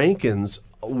from Rankin's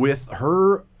with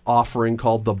her offering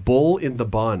called the Bull in the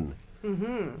Bun.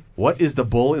 Mm-hmm. What is the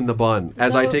Bull in the Bun?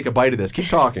 As I take a bite of this, keep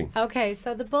talking. Okay,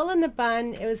 so the Bull in the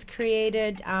Bun, it was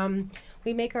created,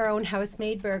 we make our own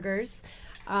house-made burgers.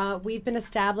 We've been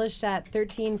established at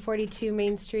 1342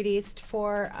 Main Street East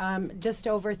for just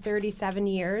over 37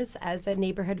 years as a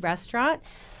neighborhood restaurant.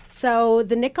 So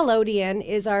the Nickelodeon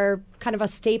is our kind of a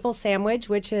staple sandwich,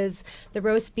 which is the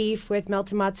roast beef with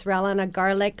melted mozzarella and a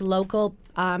garlic local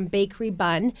bakery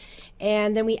bun.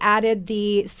 And then we added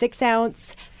the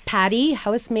 6-ounce patty,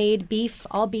 house-made beef,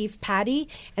 all beef patty,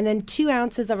 and then 2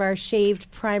 ounces of our shaved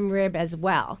prime rib as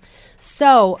well.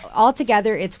 So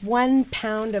altogether, it's 1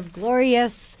 pound of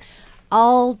glorious,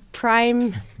 all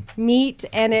prime meat,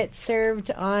 and it's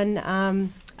served on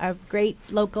a great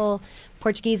local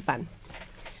Portuguese bun.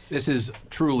 This is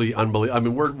truly unbelievable. I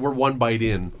mean, we're 1 bite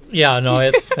in. Yeah, no,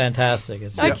 it's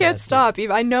fantastic. I can't stop.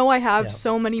 I know I have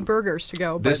so many burgers to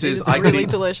go, but it's really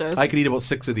delicious. I could eat about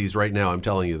 6 of these right now, I'm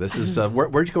telling you. This is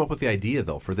where'd you come up with the idea,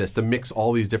 though, for this, to mix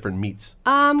all these different meats?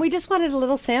 We just wanted a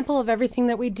little sample of everything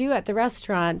that we do at the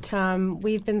restaurant.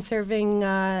 We've been serving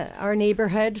our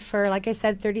neighborhood for, like I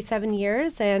said, 37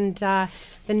 years, and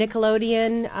the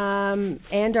Nickelodeon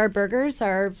and our burgers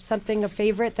are a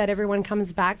favorite that everyone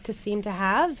comes back to seem to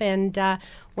have. And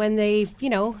when they,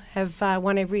 have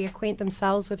want to reacquaint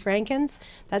themselves with Rankin's,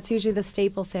 that's usually the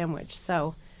staple sandwich.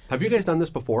 So, have you guys done this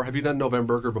before? Have you done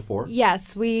Novemburger before?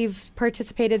 Yes, we've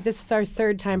participated. This is our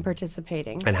 3rd time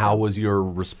participating. And how was your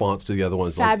response to the other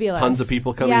ones? Fabulous. Like, tons of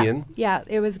people coming in? Yeah,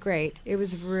 it was great. It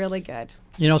was really good.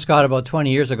 Scott, about 20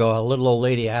 years ago, a little old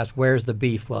lady asked, "Where's the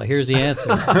beef?" Well, here's the answer.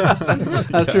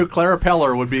 That's true. Clara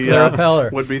Peller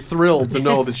would be thrilled to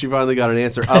know that she finally got an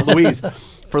answer. Louise,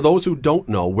 for those who don't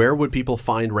know, where would people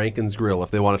find Rankin's Grill if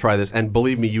they want to try this? And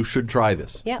believe me, you should try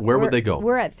this. Yeah, where would they go?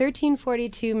 We're at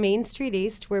 1342 Main Street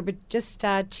East. We're just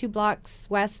 2 blocks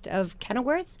west of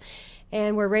Kenilworth.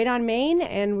 And we're right on Main,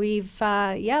 and we're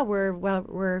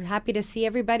happy to see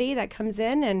everybody that comes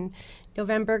in, and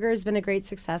Novemburger has been a great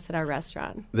success at our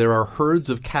restaurant. There are herds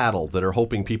of cattle that are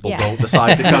hoping people don't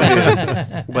decide to come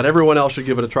in, but everyone else should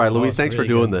give it a try. Louise, thanks for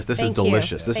doing this. This is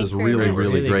delicious. This is really,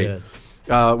 really great.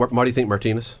 What do you think,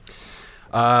 Martinus?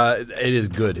 It is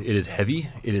good. It is heavy.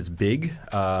 It is big.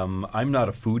 I'm not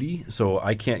a foodie, so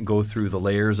I can't go through the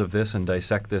layers of this and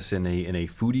dissect this in a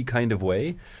foodie kind of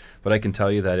way. But I can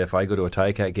tell you that if I go to a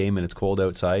Ticats game and it's cold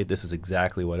outside, this is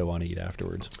exactly what I want to eat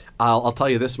afterwards. I'll tell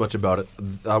you this much about it.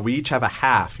 We each have a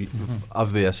half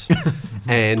of this,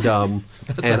 and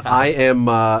I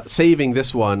am saving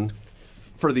this one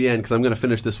for the end because I'm going to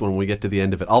finish this one when we get to the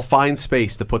end of it. I'll find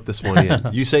space to put this one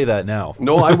in. You say that now.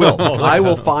 No, I will. I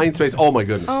will find space. Oh, my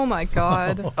goodness. Oh, my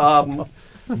God.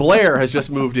 Blair has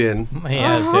just moved in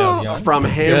from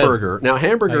Hamburger. Now,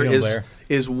 Hamburger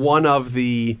is one of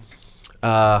the...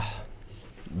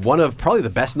 one of probably the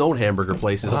best known hamburger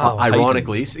places,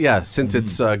 ironically. Yeah, since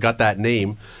it's got that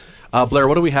name. Blair,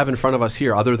 what do we have in front of us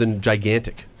here other than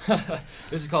gigantic?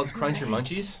 This is called Crunch Your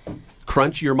Munchies.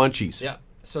 Crunch Your Munchies. Yeah.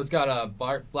 So it's got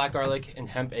black garlic and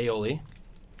hemp aioli,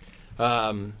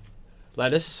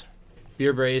 lettuce,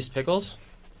 beer braised pickles,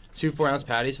 2 4-ounce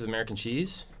patties with American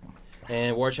cheese,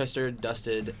 and Worcester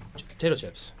dusted potato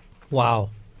chips. Wow.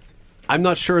 I'm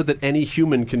not sure that any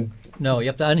human can... No, you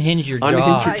have to unhinge your jaw.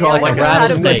 Unhinge your jaw like a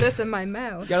rattlesnake. This in my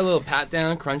mouth. Got a little pat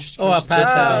down, crunch. Oh, a crunch pat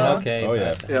chips. down. Okay. Oh,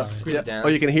 yeah. Yeah. Squeeze it down. Oh,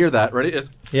 you can hear that. Ready?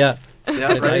 Yeah.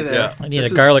 Yeah, right there. I need a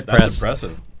garlic press. That's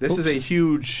impressive. This is a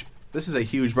huge... This is a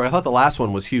huge... I thought the last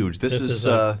one was huge. This is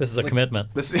a commitment.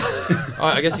 Oh,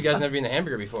 I guess you guys never been to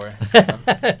hamburger before.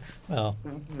 Well,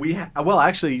 well,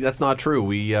 actually, that's not true.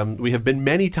 We have been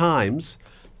many times,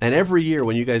 and every year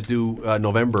when you guys do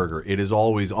Novemburger, it is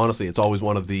always, honestly, it's always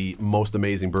one of the most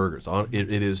amazing burgers. It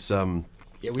is...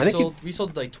 Yeah, we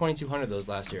sold like 2,200 of those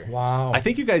last year. wow. I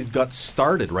think you guys got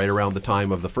started right around the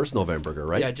time of the first Novemburger,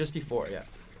 right? Yeah, just before, yeah.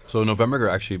 So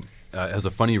Novemburger actually has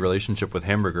a funny relationship with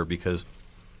Hamburger because,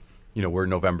 we're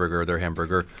Novemburger, they're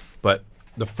Hamburger. But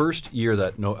the first year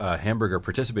that Hamburger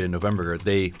participated in Novemburger,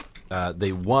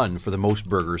 they won for the most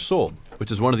burgers sold,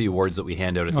 which is one of the awards that we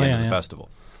hand out at the end of the festival.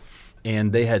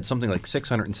 And they had something like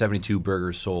 672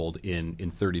 burgers sold in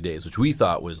 30 days, which we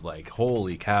thought was like,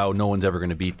 holy cow, no one's ever going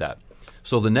to beat that.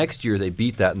 So the next year they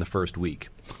beat that in the first week,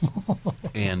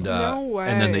 and No way.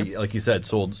 and then they, like you said,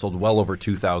 sold well over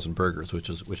 2,000 burgers, which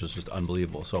is just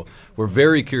unbelievable. So we're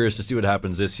very curious to see what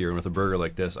happens this year. And with a burger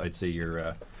like this, I'd say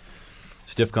you're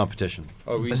stiff competition.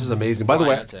 Oh, This is amazing. By the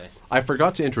way, I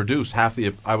forgot to introduce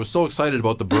I was so excited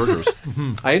about the burgers.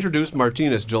 I introduced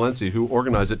Martinus Gelense, who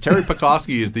organized it. Teri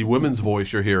Pecoskie is the women's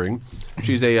voice you're hearing.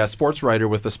 She's a sports writer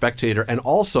with the Spectator, and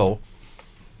also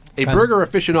a burger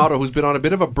aficionado who's been on a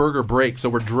bit of a burger break. So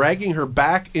we're dragging her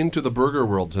back into the burger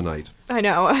world tonight. I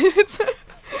know. It's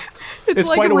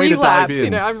like quite a a way to dive relapse.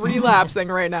 in. I'm relapsing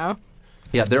right now.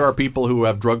 Yeah, there are people who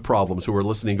have drug problems who are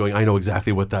listening going, I know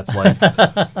exactly what that's like.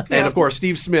 And, of course,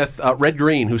 Steve Smith, Red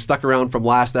Green, who stuck around from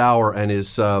last hour and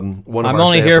is one of our I'm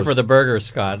only here samplers. for the burgers,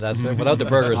 Scott. That's without the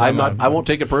burgers. I won't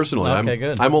take it personally. Okay,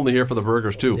 good. I'm only here for the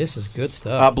burgers, too. This is good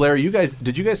stuff. Blair,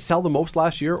 did you guys sell the most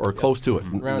last year or close to it?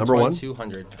 Around Number one?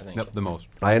 2,200, I think. Yep, the most.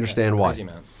 I understand why. Crazy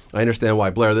amount. I understand why.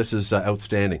 Blair, this is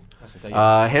outstanding. Awesome, thank you.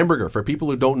 Hamburger, for people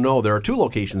who don't know, there are 2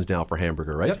 locations now for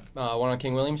Hamburger, right? Yep, one on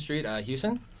King William Street,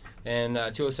 Houston, and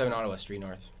 207 Ottawa Street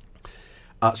North.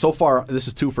 So far, this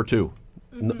is 2 for 2.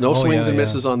 No swings and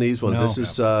misses on these ones. No. This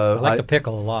is I like the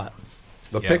pickle a lot.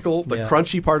 the pickle, the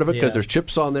crunchy part of it, because there's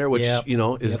chips on there, which is It's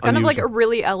unusual. kind of like a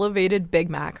really elevated Big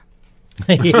Mac.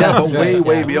 Yeah, but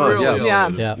way beyond. Really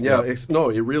Yeah.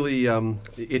 It really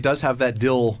it does have that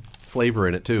dill flavor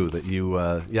in it too. That you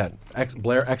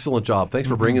Blair, excellent job. Thanks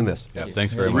for bringing this. Yeah,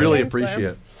 thanks very much. Really Thanks, appreciate Blair.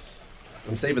 it.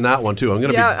 I'm saving that one too. I'm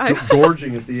going to Yeah, be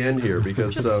gorging at the end here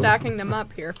because Just stacking them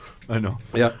up here. I know.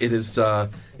 yeah, it is a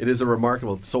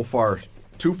remarkable so far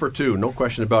 2 for 2, no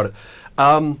question about it.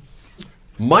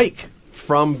 Mike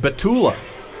from Batula.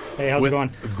 Hey, how's it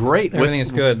going? Great. Everything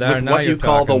is good. With Now what you're you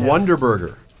call the talking.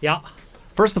 Wonderburger. Yeah.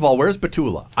 First of all, where's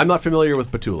Batula? I'm not familiar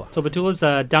with Batula. So Batula's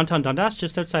downtown Dundas,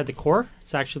 just outside the core.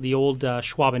 It's actually the old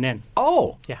Schwaben Inn.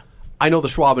 Oh. Yeah. I know the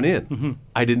Schwaben Inn.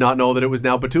 I did not know that it was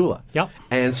now Batula. Yep.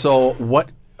 And so what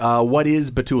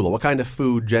is Batula? What kind of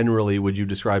food generally would you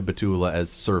describe Batula as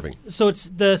serving? So it's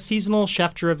the seasonal,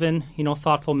 chef-driven,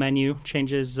 thoughtful menu.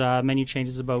 Menu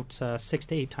changes about 6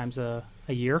 to 8 times a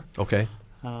year. Okay.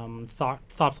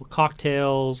 Thoughtful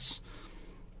cocktails,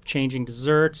 changing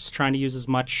desserts, trying to use as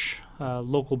much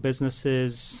local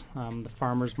businesses, the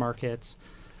farmers markets.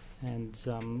 And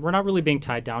we're not really being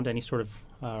tied down to any sort of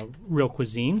real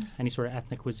cuisine, any sort of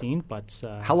ethnic cuisine. But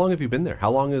How long have you been there?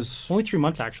 How long is... only 3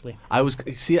 months, actually. I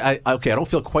don't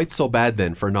feel quite so bad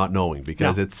then for not knowing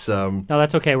because No. it's... No,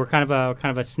 that's okay. We're kind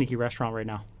of a sneaky restaurant right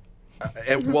now.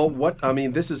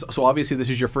 this is... So obviously this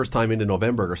is your first time into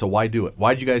Novemburger, so why do it?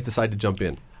 Why did you guys decide to jump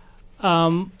in?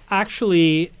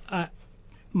 Actually,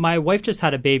 my wife just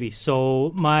had a baby,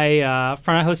 so my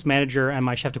front of house manager and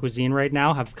my chef de cuisine right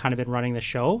now have kind of been running the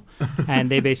show, and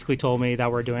they basically told me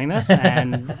that we're doing this,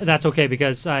 and that's okay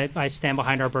because I stand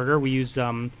behind our burger. We use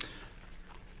ground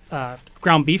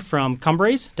beef from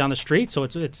Cumbrae's down the street, so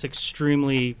it's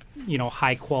extremely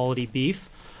high quality beef.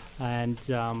 And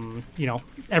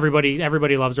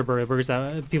everybody loves our burgers.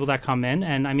 People that come in,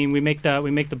 and I mean, we make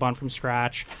the bun from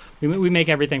scratch. We make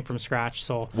everything from scratch.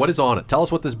 So what is on it? Tell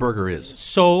us what this burger is.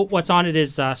 So what's on it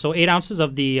is 8 ounces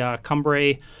of the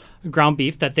Cumbrae ground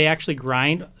beef that they actually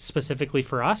grind specifically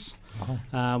for us.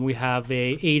 We have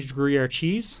a aged Gruyere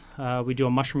cheese. We do a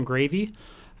mushroom gravy,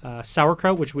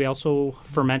 sauerkraut, which we also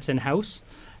ferment in house,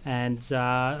 and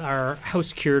our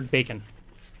house cured bacon.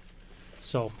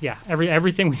 So yeah,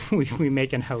 everything we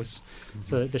make in house.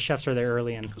 So the chefs are there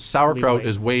early and sauerkraut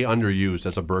is way underused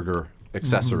as a burger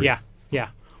accessory. Yeah.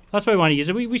 That's why we want to use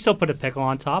it. We still put a pickle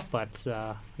on top, but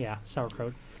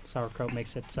sauerkraut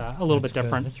makes it a little bit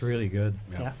different. It's really good.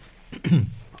 Yeah.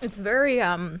 It's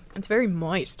very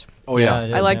moist. Oh yeah,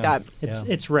 I like that.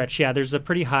 It's rich. Yeah, there's a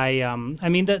pretty high. I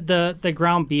mean, the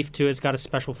ground beef too has got a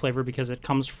special flavor because it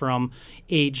comes from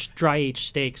dry aged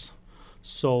steaks.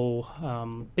 So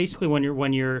basically,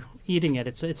 when you're eating it,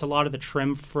 it's a lot of the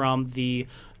trim from the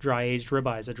dry aged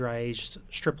ribeyes, the dry aged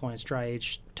strip loins, dry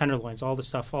aged tenderloins, all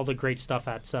the great stuff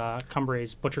at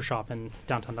Cumbrae's butcher shop in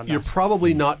downtown Dundas. You're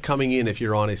probably not coming in if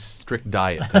you're on a strict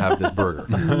diet to have this burger.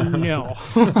 No,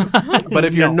 but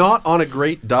if you're not on a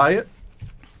great diet,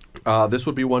 this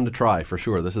would be one to try for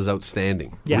sure. This is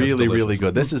outstanding. Yeah. Really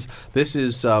good. This is.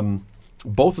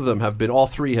 Both of them all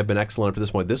three have been excellent up to this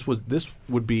point. This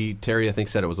would be, Teri, I think,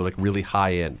 said it was like really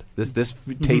high end. This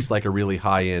tastes like a really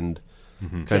high end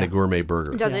kind of gourmet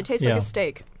burger. Does it taste like a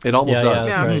steak? It almost does.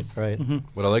 Yeah, right. Mm-hmm.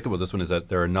 What I like about this one is that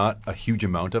there are not a huge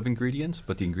amount of ingredients,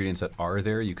 but the ingredients that are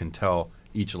there, you can tell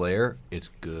each layer, it's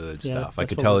good stuff. I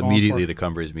could tell immediately the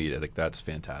Cumbrae's meat. I think that's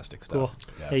fantastic stuff. Cool.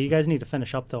 Yeah, you guys need to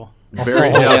finish up though.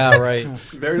 Right.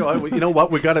 Very. You know what?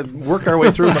 We got to work our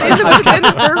way through. It's in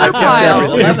the burger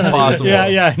pile. Possible.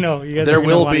 Yeah, I know. You guys there are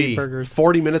will wanna be eat burgers.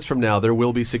 40 minutes from now. There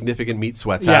will be significant meat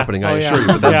sweats happening. I assure you,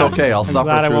 but that's okay. I'll suffer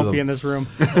glad through I won't them. be in this room.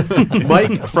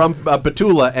 Mike from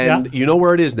Batula, and you know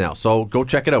where it is now. So go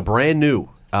check it out. Brand new.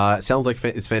 It sounds like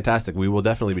it's fantastic. We will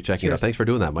definitely be checking it out. Thanks for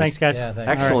doing that, Mike. Thanks, guys. Yeah,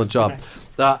 thanks. Excellent job.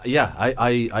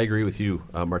 I agree with you,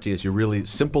 Martinus. You're really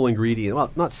simple ingredient. Well,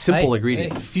 not simple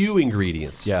ingredients. Few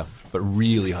ingredients. Yeah, but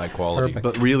really high quality. Perfect.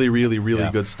 But really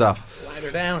good stuff. Slide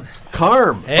her down.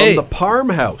 Carm from the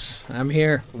Parm House I'm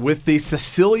here. with the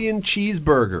Sicilian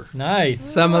cheeseburger. Nice.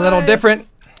 Some a little different.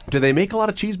 Do they make a lot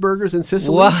of cheeseburgers in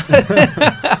Sicily? What?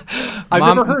 I've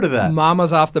never heard of that.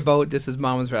 Mama's off the boat. This is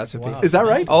Mama's recipe. Wow. Is that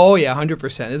right? Oh yeah, 100%.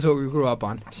 This is what we grew up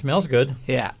on. Smells good.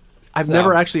 Yeah. I've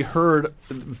never actually heard,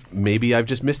 maybe I've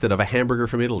just missed it, of a hamburger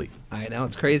from Italy. I know,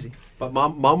 it's crazy. But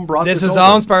mom brought this This is over.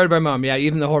 all inspired by Mom. Yeah,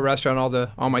 even the whole restaurant,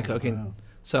 all my cooking. Wow.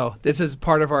 So this is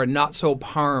part of our not so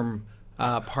parm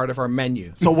part of our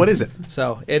menu. So what is it?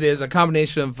 So it is a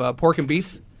combination of pork and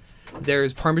beef.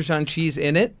 There's Parmesan cheese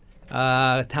in it,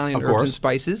 Italian herbs and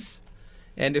spices.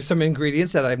 And there's some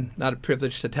ingredients that I'm not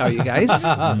privileged to tell you guys.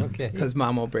 Okay. Because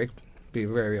Mom will be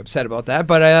very upset about that.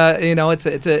 But,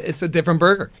 it's a different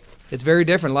burger. It's very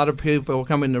different. A lot of people will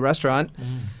come in the restaurant.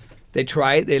 They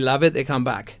try it. They love it. They come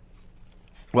back.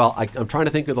 Well, I'm trying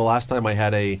to think of the last time I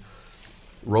had a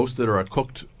roasted or a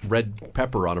cooked red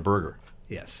pepper on a burger.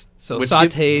 Yes. So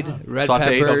sautéed, red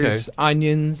peppers, okay.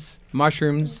 onions,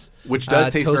 mushrooms. Which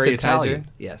does taste very Italian.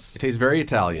 Kaiser. Yes. It tastes very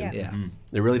Italian. Yeah.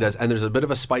 It really does. And there's a bit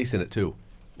of a spice in it, too.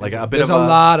 Like There's a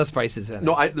lot of spices in it.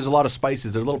 No, there's a lot of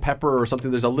spices. There's a little pepper or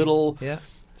something. There's a little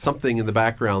something in the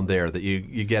background there that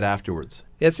you get afterwards.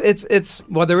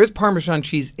 Well, there is Parmesan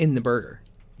cheese in the burger.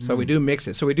 So we do mix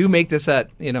it. So we do make this at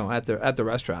the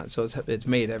restaurant. So it's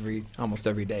made almost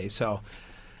every day. So,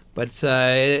 but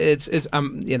it's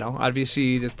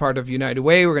obviously it's part of United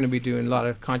Way. We're going to be doing a lot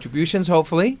of contributions.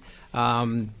 Hopefully,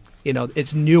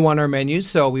 it's new on our menus,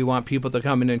 so we want people to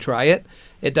come in and try it.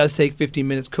 It does take 15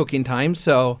 minutes cooking time,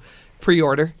 so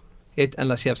pre-order it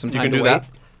unless you have some time to wait. That?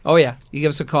 Oh yeah, you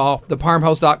give us a call.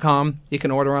 theparmhouse.com. You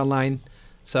can order online.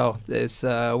 So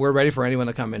we're ready for anyone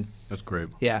to come in. That's great.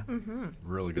 Yeah. Mm-hmm.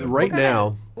 Really good. Right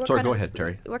now, sorry, go ahead,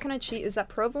 Teri. What kind of cheese? Is that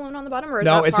provolone on the bottom? Or is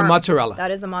No, that it's a mozzarella.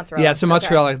 That is a mozzarella. Yeah, it's a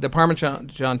mozzarella. The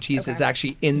Parmesan cheese is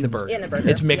actually in the burger. In the burger.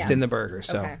 It's mixed in the burger.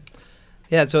 So,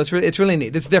 yeah, so it's really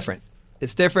neat. It's different.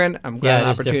 It's different. I'm glad an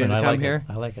opportunity to come here.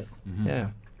 I like it. Mm-hmm. Yeah.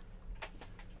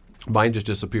 Mine just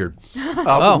disappeared.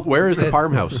 Where is the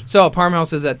Parm House? So Parm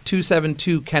House is at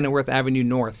 272 Kenilworth Avenue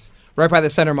North, right by the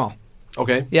Center Mall.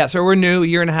 Okay. Yeah, so we're new, a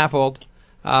year and a half old.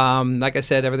 Like I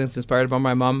said, everything's inspired by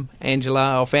my mom, Angela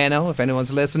Alfano, if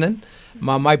anyone's listening.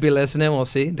 Mom might be listening. We'll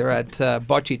see. They're at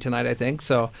Bocce tonight, I think.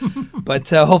 So, but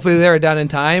hopefully they're done in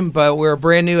time. But we're a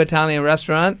brand new Italian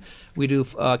restaurant. We do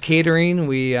catering.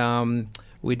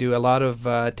 We do a lot of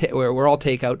we're all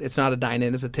takeout. It's not a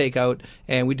dine-in. It's a takeout,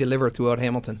 and we deliver throughout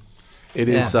Hamilton. It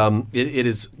is. It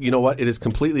is. You know what? It is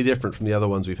completely different from the other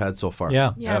ones we've had so far.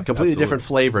 Yeah. Completely Absolutely. different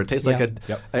flavor. It tastes like a.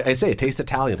 Yep. I say it tastes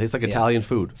Italian. It tastes like Italian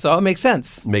food. So it makes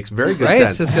sense. Makes very good Right?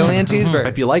 sense. Sicilian cheeseburger.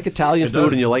 If you like Italian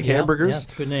food and you like hamburgers, Yeah,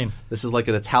 it's a good name. this is like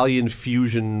an Italian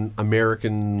fusion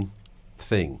American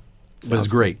thing. It was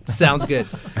great. Sounds good.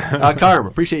 Carm,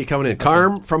 appreciate you coming in.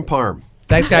 Carm from Parm.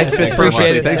 Thanks, guys. Thanks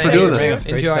Appreciate it. Thanks for doing this.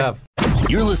 Great Enjoy. stuff.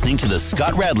 You're listening to The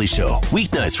Scott Radley Show,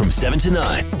 weeknights from 7 to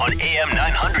 9 on AM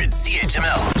 900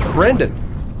 CHML. Brendan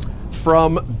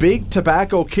from Big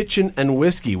Tobacco Kitchen and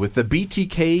Whiskey with the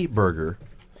BTK burger.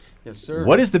 Yes, sir.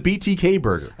 What is the BTK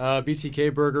burger?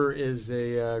 BTK Burger is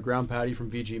a ground patty from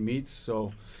VG Meats.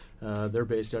 So they're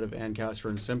based out of Ancaster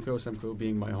and Simcoe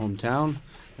being my hometown.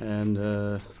 And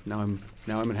now I'm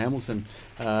in Hamilton.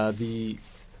 The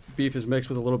beef is mixed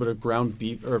with a little bit of ground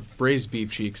beef or braised beef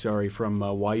cheek, from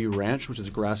YU Ranch, which is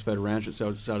a grass-fed ranch that's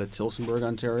out at Tillsonburg,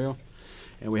 Ontario.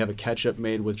 And we have a ketchup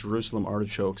made with Jerusalem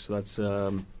artichokes. So that's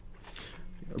a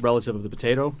relative of the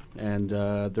potato, and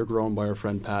they're grown by our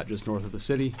friend Pat just north of the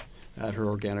city at her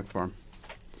organic farm.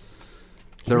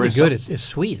 There is good. It's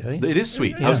sweet. Eh? It is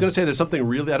sweet. Yeah. I was going to say there's something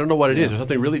really, I don't know what it is. There's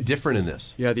something really different in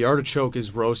this. Yeah, the artichoke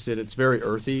is roasted. It's very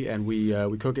earthy, and we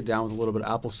cook it down with a little bit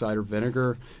of apple cider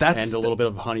vinegar and a little bit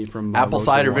of honey from apple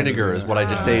cider rosemary vinegar is what I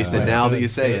just tasted. Now that you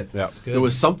say it, there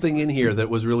was something in here that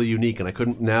was really unique, and I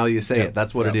couldn't. Now you say it,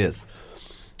 that's what it is.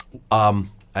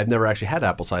 I've never actually had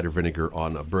apple cider vinegar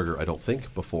on a burger, I don't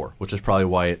think, before, which is probably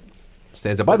why it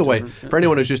stands out. By the way, for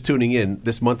anyone who's just tuning in,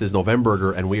 this month is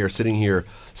Novemburger, and we are sitting here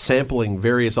sampling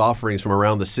various offerings from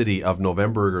around the city of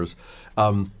Novemburgers.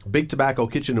 Big Tobacco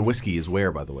Kitchen and Whiskey is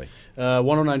where, by the way?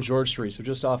 109 George Street, so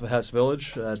just off of Hess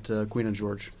Village at Queen and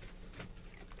George.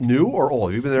 New or old?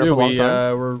 Have you been there for a long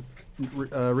time?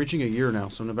 We're reaching a year now,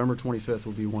 so November 25th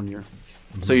will be 1 year.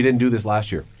 So you didn't do this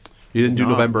last year? You didn't do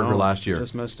Novemburger last year?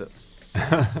 Just missed it.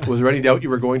 Was there any doubt you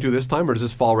were going to this time, or does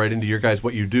this fall right into your guys,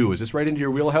 what you do? Is this right into your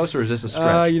wheelhouse, or is this a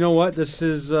stretch? You know what? This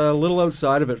is a little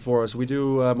outside of it for us. We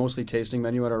do mostly tasting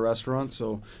menu at our restaurant,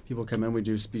 so people come in. We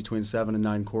do between 7 and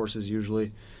 9 courses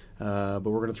usually. But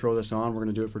we're going to throw this on. We're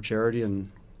going to do it for charity and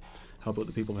help out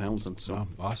the people of Hamilton. So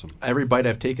awesome! Every bite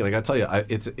I've taken, I got to tell you,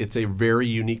 it's a very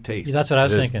unique taste. Yeah, that's what I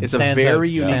was thinking. It's a very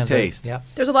unique taste. Yeah.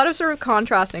 There's a lot of sort of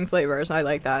contrasting flavors. I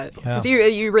like that because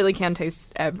you really can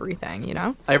taste everything. You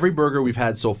know. Every burger we've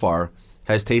had so far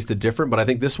has tasted different, but I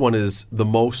think this one is the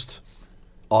most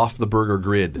off the burger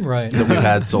grid that we've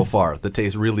had so far. That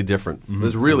tastes really different.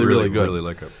 It's really, really good. Really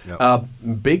like it.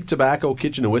 Yep. Big Tobacco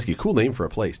Kitchen and Whiskey. Cool name for a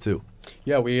place too.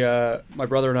 Yeah, we my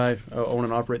brother and I own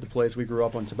and operate the place. We grew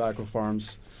up on tobacco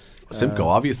farms. Simcoe,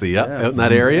 obviously, out in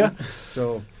that area.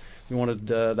 So we wanted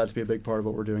that to be a big part of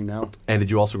what we're doing now. And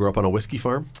did you also grow up on a whiskey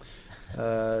farm?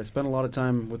 I spent a lot of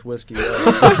time with whiskey. Well,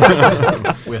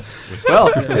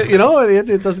 you know,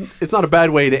 it doesn't. It's not a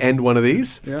bad way to end one of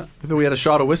these. Yeah. If we had a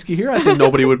shot of whiskey here, I think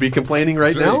nobody would be complaining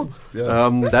right now. Yeah.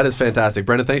 That is fantastic,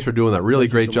 Brendan. Thanks for doing that. Really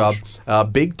great job.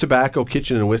 Big Tobacco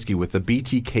Kitchen and Whiskey with the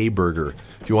BTK burger.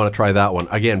 If you want to try that one,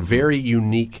 again, very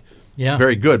unique. Yeah.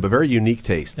 Very good, but very unique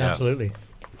taste. Absolutely.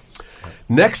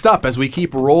 Next up, as we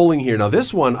keep rolling here, now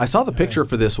this one, I saw the picture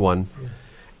for this one,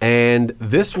 and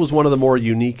this was one of the more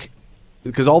unique.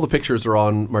 Because all the pictures are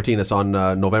on Martinus on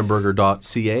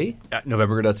Novemburger.ca. At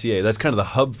Novemburger.ca. That's kind of the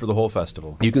hub for the whole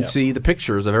festival. You can see the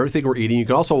pictures of everything we're eating. You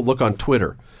can also look on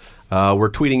Twitter. We're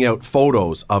tweeting out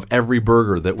photos of every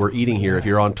burger that we're eating here if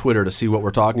you're on Twitter to see what we're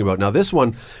talking about. Now, this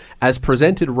one, as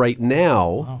presented right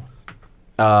now,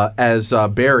 as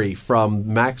Barry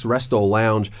from Max Resto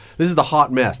Lounge, this is the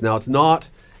hot mess. Now, it's not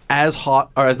as hot,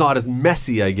 or it's not as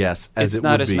messy, I guess, as it would be.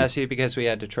 It's not as messy because we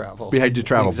had to travel. We had to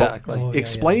travel. Exactly.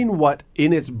 Explain what,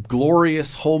 in its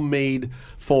glorious homemade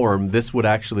form, this would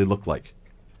actually look like.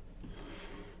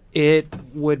 It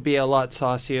would be a lot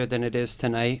saucier than it is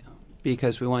tonight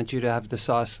because we want you to have the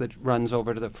sauce that runs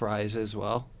over to the fries as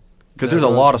well. Because there's a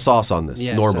lot of sauce on this,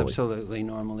 yes, normally. Absolutely,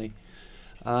 normally.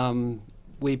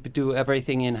 We do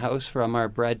everything in-house from our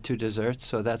bread to desserts,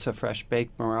 so that's a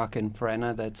fresh-baked Moroccan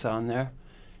farina that's on there.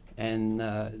 And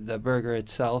the burger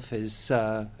itself is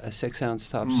a 6-ounce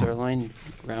top sirloin,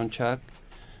 ground chuck,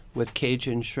 with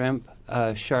Cajun shrimp,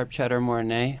 sharp cheddar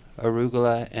mornay,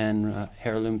 arugula, and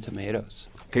heirloom tomatoes.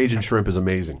 Cajun shrimp is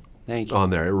amazing. Thank you.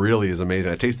 On there. It really is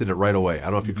amazing. I tasted it right away. I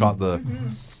don't know if you caught the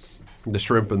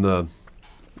shrimp and the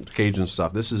Cajun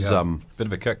stuff. This is... bit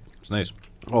of a kick. It's nice.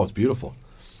 Oh, it's beautiful.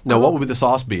 Now, what would the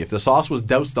sauce be? If the sauce was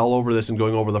doused all over this and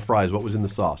going over the fries, what was in the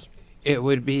sauce? It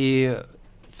would be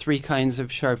 3 kinds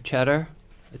of sharp cheddar,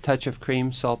 a touch of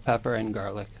cream, salt, pepper, and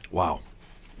garlic. Wow.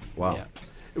 Yeah.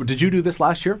 Did you do this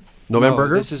last year? Novemburger?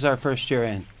 No, this is our first year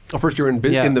in. Oh, first year in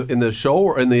the show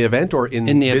or in the event or in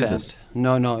the business?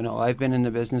 event. No. I've been in the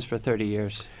business for 30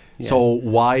 years. Yeah. So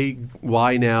why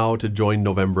now to join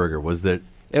Novemburger? Was that...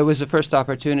 It was the first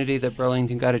opportunity that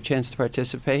Burlington got a chance to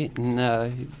participate,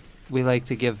 and we like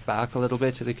to give back a little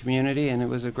bit to the community, and it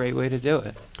was a great way to do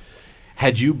it.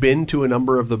 Had you been to a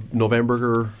number of the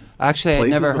Novemburger Actually, I'd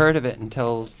never heard of it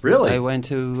until Really? I went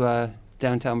to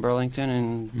downtown Burlington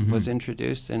and was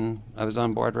introduced, and I was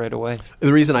on board right away.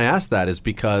 The reason I asked that is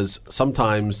because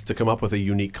sometimes to come up with a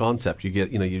unique concept,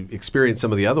 you experience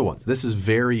some of the other ones. This is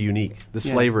very unique. This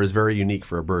flavor is very unique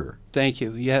for a burger. Thank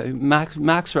you. Yeah, Max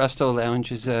Resto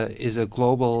Lounge is a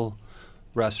global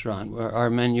restaurant where our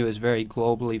menu is very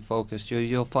globally focused.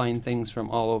 You'll find things from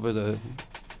all over the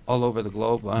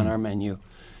globe on our menu.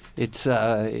 It's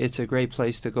a great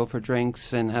place to go for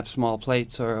drinks and have small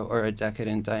plates or a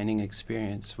decadent dining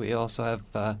experience. We also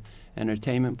have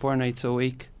entertainment 4 nights a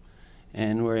week,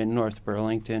 and we're in North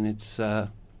Burlington. It's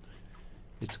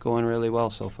going really well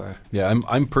so far. Yeah,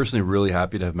 I'm personally really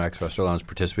happy to have Max Resto Lounge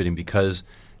participating because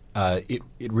it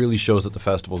really shows that the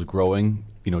festival is growing.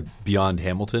 Beyond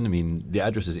Hamilton. I mean, the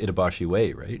address is Itabashi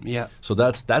Way, right? Yeah. So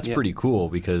that's pretty cool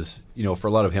because for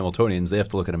a lot of Hamiltonians, they have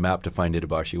to look at a map to find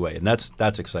Itabashi Way, and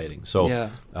that's exciting.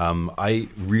 So I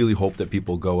really hope that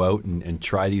people go out and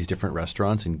try these different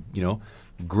restaurants and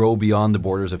grow beyond the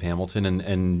borders of Hamilton.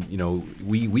 And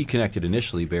we connected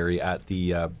initially, Barry, at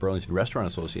the Burlington Restaurant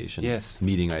Association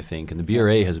meeting, I think, and the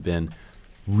BRA has been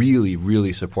really,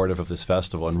 really supportive of this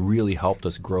festival and really helped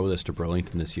us grow this to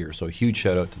Burlington this year. So a huge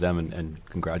shout out to them and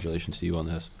congratulations to you on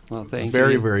this. Well, thank you.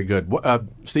 Very, very good.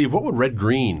 Steve, what would Red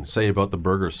Green say about the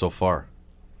burgers so far?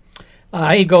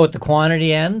 I'd go with the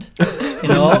quantity end.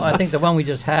 I think the one we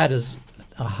just had is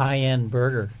a high-end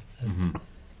burger.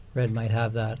 Red might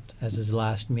have that as his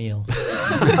last meal.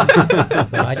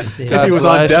 But I just did. If he was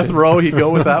on death row, he'd go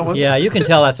with that one? Yeah, you can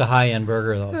tell that's a high-end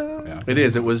burger, though. Yeah. It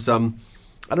is. It was...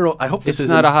 I don't know. I hope this isn't...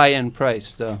 It's not a high-end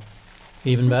price, though.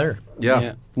 Even better.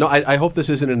 Yeah. No, I hope this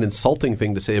isn't an insulting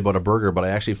thing to say about a burger, but I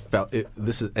actually felt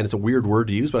this is, and it's a weird word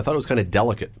to use, but I thought it was kind of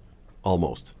delicate,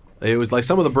 almost. It was like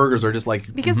some of the burgers are just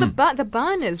like... Because the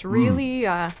bun is really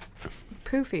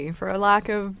poofy, for a lack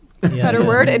of better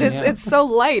word. It's so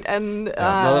light and...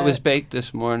 well, it was baked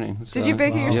this morning. So. Did you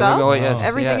bake it yourself? Oh, yes.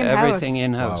 Everything in-house? Everything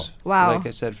in-house. Wow. Like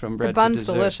I said, from bread to the bun's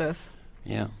dessert. Delicious.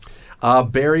 Yeah.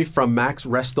 Barry from Max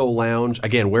Resto Lounge.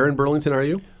 Again, where in Burlington are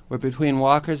you? We're between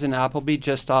Walker's and Appleby,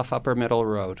 just off Upper Middle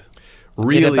Road.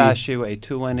 Really? Itabashi Way,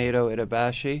 2180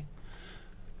 Itabashi.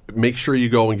 Make sure you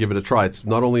go and give it a try. It's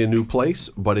not only a new place,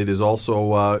 but it is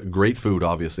also great food,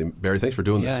 obviously. Barry, thanks for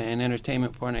doing this. Yeah, and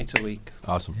entertainment 4 nights a week.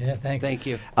 Awesome. Yeah, thanks. Thank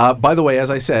you. By the way,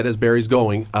 as I said, as Barry's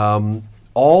going,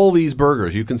 all these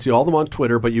burgers, you can see all of them on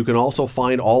Twitter, but you can also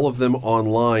find all of them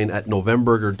online at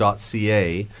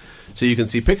novemburger.ca. So you can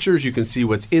see pictures, you can see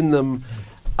what's in them.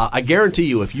 I guarantee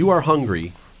you, if you are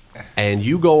hungry and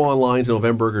you go online to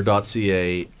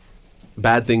novemburger.ca,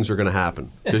 bad things are going to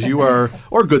happen because you are,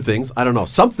 or good things. I don't know.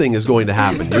 Something is going to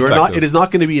happen. You are not. It is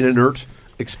not going to be an inert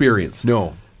experience.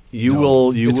 No, you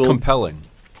will. You it's will. Compelling.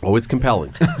 Oh, it's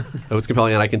compelling. It's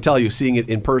compelling, and I can tell you, seeing it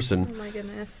in person. Oh my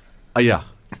goodness. Yeah,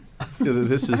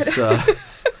 this is.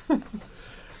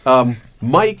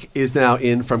 Mike is now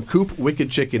in from Coop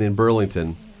Wicked Chicken in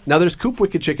Burlington. Now, there's Coop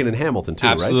Wicked Chicken in Hamilton, too,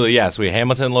 Absolutely, right? yes. We have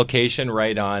Hamilton location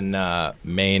right on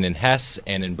Main and Hess,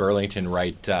 and in Burlington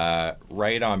right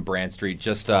on Brand Street,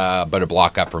 just about a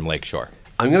block up from Lakeshore.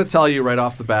 I'm going to tell you right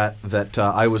off the bat that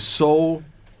I was so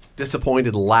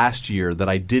disappointed last year that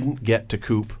I didn't get to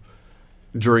Coop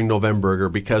during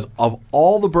Novemburger because of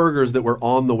all the burgers that were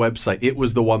on the website, it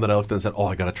was the one that I looked at and said, oh,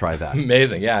 I got to try that.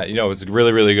 Amazing, yeah. It was a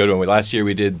really, really good one. Last year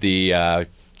we did the...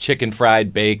 chicken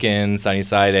fried bacon, sunny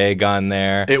side egg on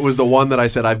there. It was the one that I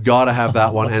said, I've got to have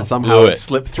that one, and somehow it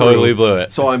slipped through. Totally blew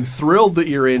it. So I'm thrilled that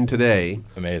you're in today.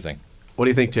 Amazing. What do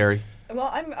you think, Teri?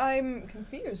 Well, I'm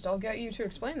confused. I'll get you to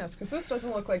explain this, because this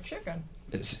doesn't look like chicken.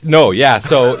 No, yeah.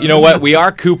 So, you know what? We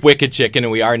are Coop Wicked Chicken,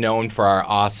 and we are known for our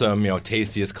awesome,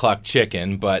 tastiest cluck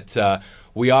chicken, but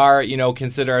we are,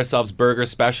 consider ourselves burger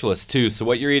specialists, too. So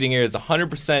what you're eating here is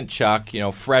 100% chuck,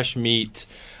 fresh meat,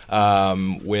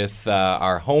 with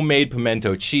our homemade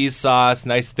pimento cheese sauce,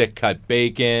 nice thick cut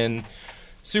bacon,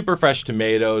 super fresh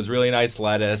tomatoes, really nice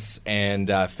lettuce, and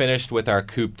finished with our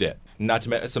Coop dip. not to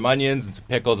mention some onions and some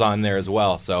pickles on there as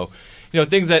well. So,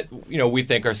 things that, we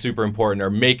think are super important are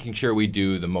making sure we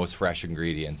do the most fresh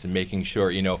ingredients and making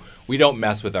sure, we don't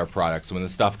mess with our products. So when the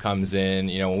stuff comes in,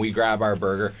 when we grab our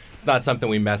burger, it's not something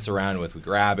we mess around with. We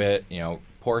grab it,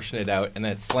 portion it out, and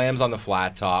then it slams on the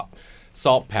flat top,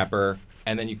 salt, pepper,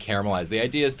 and then you caramelize. The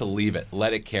idea is to leave it,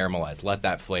 let it caramelize, let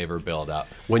that flavor build up.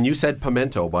 When you said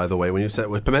pimento, by the way, was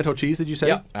pimento cheese, did you say?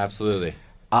 Yep, absolutely.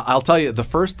 I'll tell you,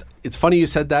 it's funny you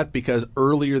said that because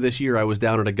earlier this year I was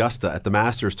down at Augusta at the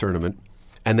Masters tournament,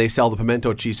 and they sell the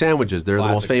pimento cheese sandwiches. They're the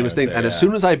most famous things. And as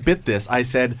soon as I bit this, I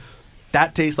said,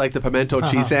 that tastes like the pimento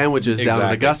cheese sandwiches down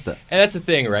at Augusta. And that's the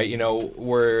thing, right?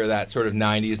 We're that sort of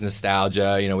 90s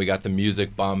nostalgia. We got the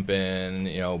music bumping,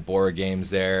 board games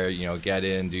there, get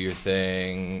in, do your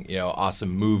thing, awesome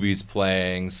movies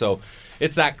playing. So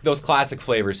it's those classic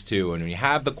flavors too. And when you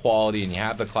have the quality and you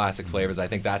have the classic flavors, I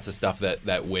think that's the stuff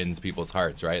that wins people's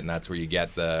hearts, right? And that's where you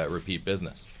get the repeat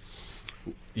business.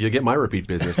 You get my repeat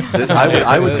business.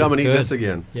 I would come and eat this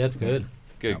again. Yeah, it's good.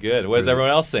 Good. What does everyone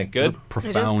else think? Good?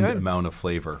 Profound amount of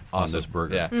flavor on this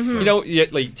burger. Yeah.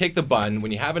 You take the bun.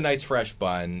 When you have a nice fresh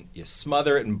bun, you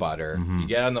smother it in butter. You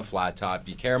get on the flat top.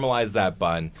 You caramelize that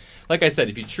bun. Like I said,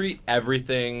 if you treat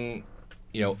everything,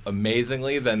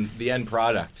 amazingly, then the end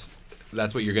product,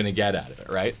 that's what you're going to get out of it,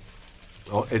 right?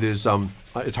 Oh, it is.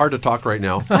 It's hard to talk right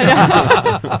now.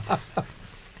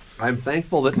 I'm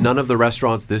thankful that none of the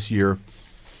restaurants this year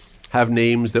have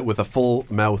names that with a full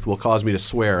mouth will cause me to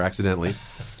swear accidentally,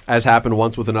 as happened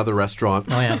once with another restaurant.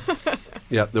 Oh, yeah.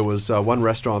 Yeah, there was one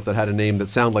restaurant that had a name that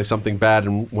sounded like something bad,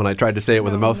 and when I tried to say it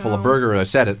with a mouthful of burger, I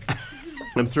said it.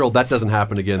 I'm thrilled that doesn't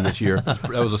happen again this year. That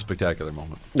was a spectacular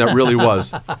moment. That really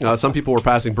was. Some people were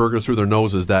passing burgers through their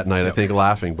noses that night, I think,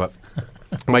 laughing. But,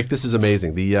 Mike, this is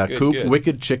amazing. The Coop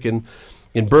Wicked Chicken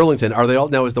in Burlington, are they all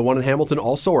now? Is the one in Hamilton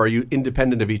also, or are you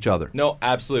independent of each other? No,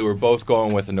 absolutely. We're both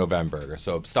going with a Novemburger.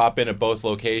 So stop in at both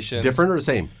locations. Different or the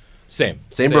same? Same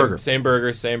burger. Same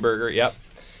burger. Yep.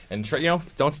 And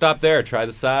don't stop there. Try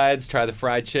the sides. Try the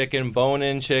fried chicken,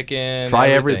 bone-in chicken. Try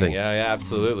everything. Yeah,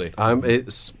 absolutely.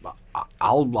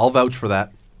 I'll vouch for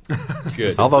that.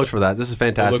 Good. I'll vouch for that. This is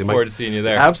fantastic. I look forward to seeing you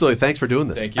there. Absolutely. Thanks for doing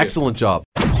this. Thank you. Excellent job.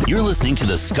 You're listening to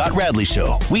The Scott Radley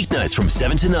Show, weeknights from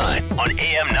 7 to 9 on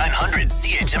AM 900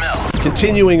 CHML.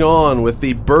 Continuing on with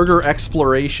the burger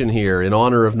exploration here in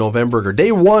honor of Novemburger.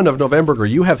 Day 1 of Novemburger.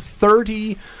 You have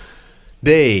 30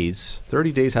 days.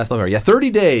 30 days has not. Yeah,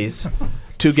 30 days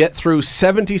to get through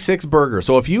 76 burgers.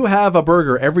 So if you have a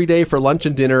burger every day for lunch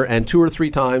and dinner and 2 or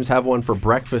 3 times have one for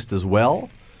breakfast as well,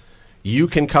 you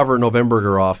can cover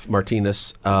Novemburger off.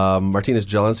 Martinus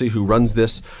Gelense, who runs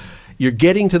this. You're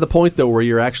getting to the point, though, where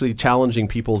you're actually challenging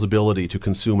people's ability to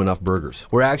consume enough burgers.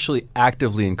 We're actually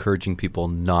actively encouraging people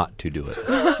not to do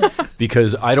it.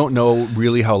 Because I don't know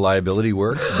really how liability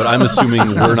works, but I'm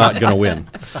assuming we're not going to win.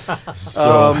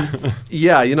 So.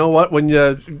 Yeah, you know what?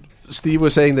 When Steve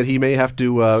was saying that he may have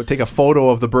to take a photo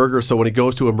of the burger so when he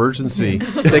goes to emergency,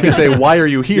 they can say, why are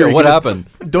you here? Yeah, what happened?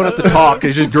 Don't have to talk.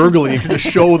 He's just gurgling. You can just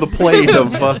show the plate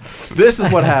of, this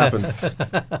is what happened.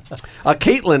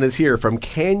 Caitlin is here from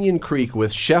Canyon Creek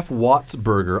with Chef Watts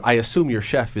Burger. I assume your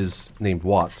chef is named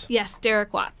Watts. Yes,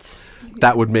 Derek Watts.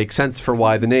 That would make sense for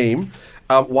why the name.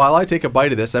 While I take a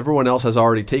bite of this, everyone else has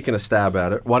already taken a stab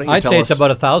at it. Why don't you I'd tell say us? it's about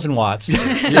 1,000 watts.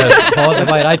 Yes, all the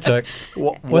bite I took.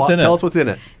 What's in it? Tell us what's in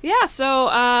it. Yeah, so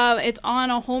it's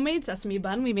on a homemade sesame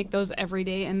bun. We make those every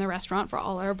day in the restaurant for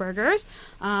all our burgers.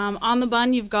 On the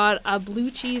bun, you've got a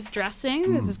blue cheese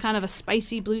dressing. This is kind of a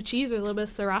spicy blue cheese with a little bit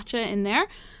of sriracha in there.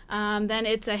 Then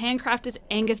it's a handcrafted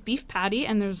Angus beef patty,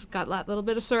 and there's got a little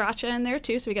bit of sriracha in there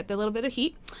too, so we get the little bit of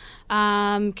heat.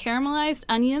 Caramelized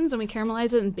onions, and we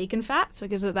caramelize it in bacon fat, so it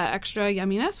gives it that extra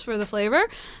yumminess for the flavor.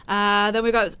 Then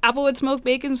we got applewood smoked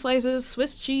bacon slices,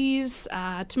 Swiss cheese,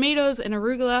 tomatoes, and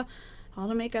arugula, all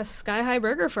to make a sky-high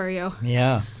burger for you.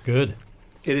 Yeah, good.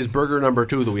 It is burger number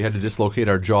 2 that we had to dislocate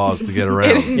our jaws to get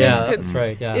around. Yeah, that's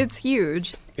right. Yeah, it's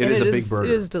huge. It is a big burger.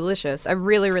 It is delicious. I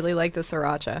really, really like the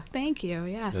sriracha. Thank you.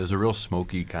 Yes. There's a real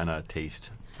smoky kind of taste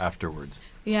afterwards.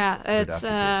 Yeah, it's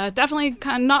definitely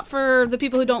kind of not for the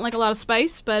people who don't like a lot of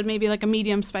spice, but maybe like a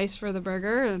medium spice for the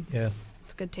burger. Yeah.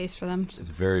 It's a good taste for them. It's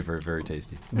very, very, very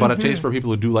tasty. But a taste for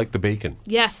people who do like the bacon.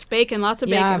 Yes, bacon, lots of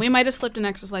bacon. We might have slipped an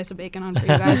extra slice of bacon on for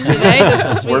you guys today, just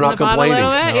to sweeten the pot a little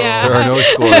bit. No. Yeah. There are no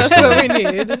scores. That's what we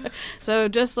need. So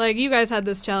just like you guys had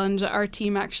this challenge, our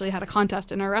team actually had a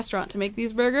contest in our restaurant to make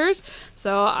these burgers.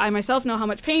 So I myself know how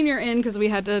much pain you're in because we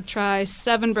had to try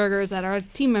 7 burgers that our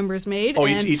team members made. Oh,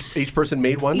 each person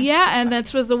made one? Yeah, and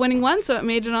that was the winning one, so it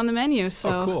made it on the menu.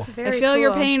 So cool. I feel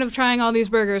your pain of trying all these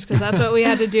burgers because that's what we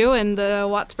had to do, and the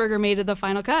Wattsburger made it the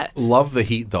final cut. Love the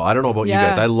heat, though. I don't know about you Yeah.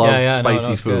 guys. I love Yeah, no,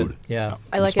 spicy it's food. good. Yeah.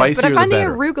 I like it. Spicier But I find the the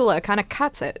better. arugula kind of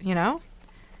cuts it, you know?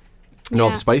 No,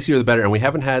 Yeah. the spicier the better.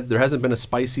 And there hasn't been a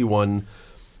spicy one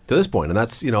to this point, and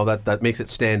that's that makes it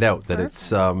stand out. That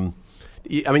it's I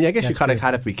mean, I guess you That's kind of good.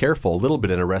 have to be careful a little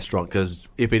bit in a restaurant, because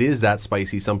if it is that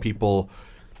spicy, some people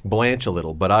blanch a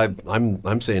little. But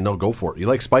I'm saying no, go for it. You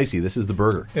like spicy? This is the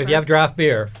burger. If you have draft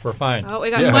beer, we're fine. Oh,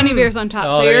 we got 20 beers on top,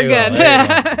 Oh, so there you're you go, good.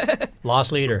 there you go.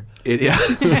 Lost leader. It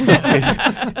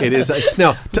is.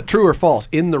 Now, true or false?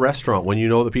 In the restaurant, when you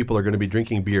know that people are going to be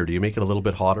drinking beer, do you make it a little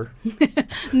bit hotter?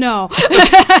 No. Turn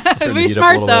the Be heat up a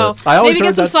smart, little though. bit. I always Maybe heard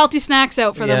get some that- salty snacks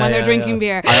out for them Yeah, when they're yeah, drinking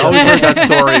yeah. beer. I always heard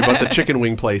that story about the chicken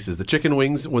wing places. The chicken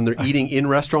wings, when they're eating in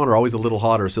restaurant, are always a little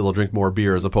hotter, so they'll drink more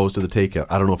beer as opposed to the takeout.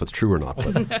 I don't know if it's true or not.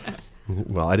 But,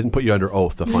 well, I didn't put you under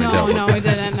oath to find out. No, we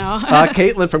didn't, no.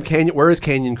 Caitlin from Canyon. Where is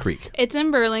Canyon Creek? It's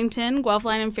in Burlington, Guelph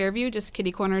Line and Fairview, just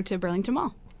kitty corner to Burlington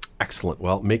Mall. Excellent.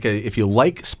 Well, if you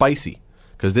like spicy,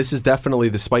 because this is definitely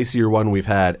the spicier one we've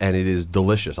had, and it is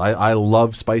delicious. I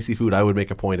love spicy food. I would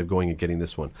make a point of going and getting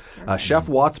this one. Chef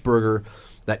Wattsburger,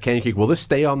 that Canyon Creek. Will this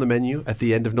stay on the menu at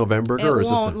the end of November? It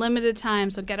won't. Limited time,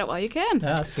 so get it while you can.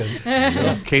 Yeah, that's good.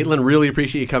 Caitlin, really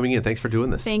appreciate you coming in. Thanks for doing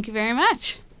this. Thank you very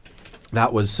much.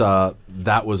 That was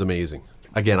amazing.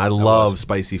 Again, I love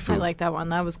spicy food. I like that one.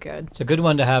 That was good. It's a good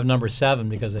one to have number 7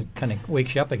 because it kind of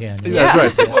wakes you up again. you know?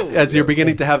 That's right. As you're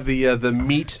beginning to have the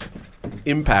meat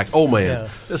impact. Oh man, Yeah.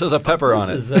 This has a pepper on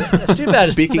it. It's too bad.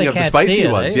 Speaking they of the can't spicy see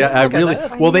it, ones, eh? yeah, I Look at really.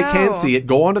 that. Well, they I can't know. see it.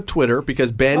 Go onto Twitter,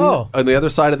 because Ben Oh. on the other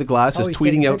side of the glass is he's tweeting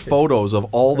taking out pictures. photos of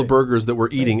all the Great. burgers that we're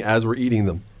eating as we're eating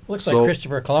them. Looks So like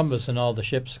Christopher Columbus and all the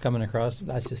ships coming across.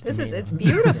 That's just This to is me, it's man.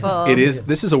 beautiful. It is.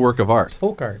 This is a work of art.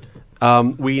 folk art.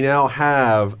 We now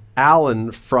have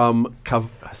Alan from.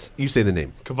 You say the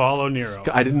name. Cavallo Nero.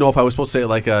 I didn't know if I was supposed to say it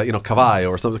like Cavallo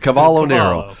or something. Cavallo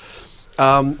Nero.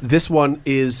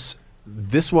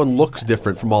 This one looks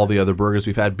different from all the other burgers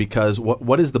we've had, because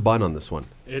what is the bun on this one?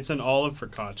 It's an olive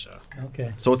focaccia.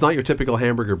 Okay. So it's not your typical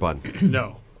hamburger bun.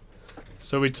 No.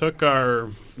 So we took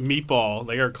our meatball,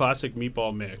 like our classic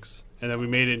meatball mix, and then we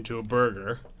made it into a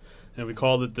burger, and we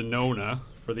called it the Nona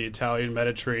for the Italian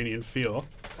Mediterranean feel.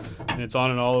 And it's on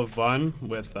an olive bun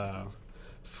with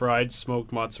fried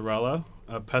smoked mozzarella,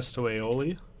 pesto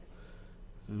aioli,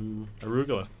 and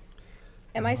arugula.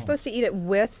 Am I supposed to eat it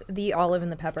with the olive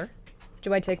and the pepper?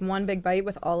 Do I take one big bite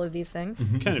with all of these things?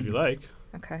 You can if you like.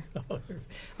 Okay.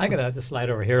 I'm going to have to slide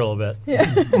over here a little bit.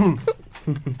 Yeah.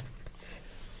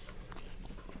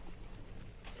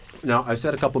 Now, I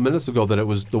said a couple minutes ago that it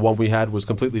was the one we had was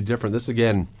completely different. This,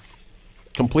 again,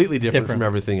 completely different from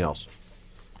everything else.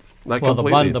 Like Well,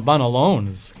 completely. the bun alone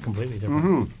is completely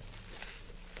different.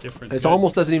 Different. It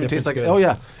almost doesn't even taste like. good. Oh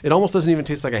yeah, it almost doesn't even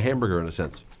taste like a hamburger in a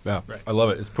sense. Yeah, Right. I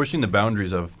love it. It's pushing the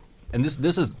boundaries of, and this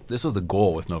is the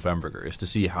goal with Novemburger, is to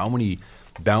see how many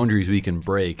boundaries we can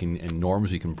break and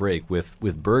norms we can break with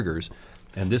burgers,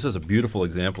 and this is a beautiful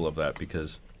example of that,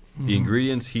 because the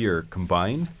ingredients here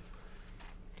combined.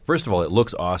 First of all, it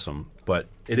looks awesome, but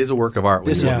It is a work of art. when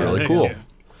this you is look at it. really Thank cool. you.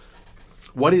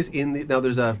 What is in the now?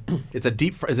 There's a. It's a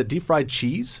deep. Is it deep fried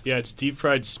cheese? Yeah, it's deep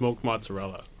fried smoked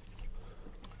mozzarella.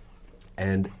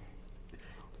 And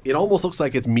it almost looks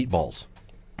like it's meatballs.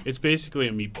 It's basically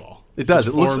a meatball. It does.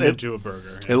 It's It looks formed it, into a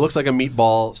burger. It looks like a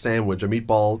meatball sandwich, a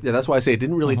meatball. Yeah, that's why I say it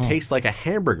didn't really taste like a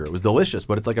hamburger. It was delicious,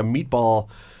 but it's like a meatball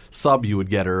sub you would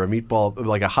get, or a meatball,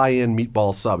 like a high-end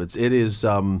meatball sub. It is.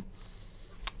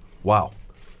 Wow,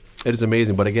 it is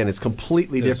amazing. But again, it's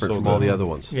completely It's different so from all good. the other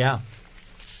ones. Yeah.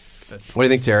 What do you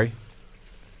think, Terry?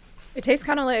 It tastes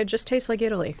kind of like, it just tastes like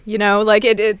Italy. You know, like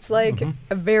it's like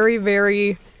a very,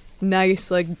 very nice,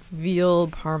 like veal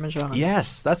parmesan.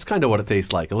 Yes, that's kind of what it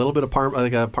tastes like. A little bit of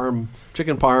like a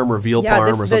chicken parm or veal Yeah,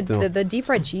 parm or this, something. the deep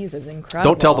fried cheese is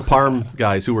incredible. Don't tell the parm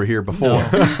guys who were here before.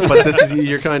 But this is,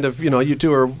 you're kind of, you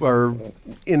two are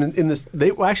in this.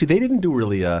 They didn't do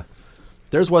really.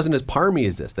 Theirs wasn't as parmy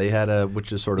as this. They had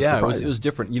which is sort of surprising. it was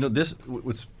different. This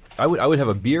was. I would have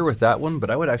a beer with that one, but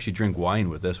I would actually drink wine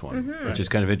with this one, which is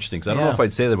kind of interesting, because I don't know Yeah. if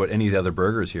I'd say that about any of the other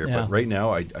burgers here. Yeah. But right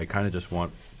now, I kind of just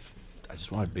want. I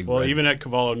just want a big. Well, red. even at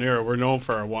Cavallo Nero, we're known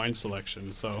for our wine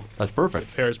selection, so That's perfect.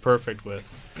 it pairs perfect with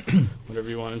whatever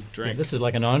you want to drink. This is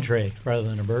like an entree rather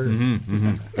than a burger.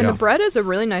 And the bread is a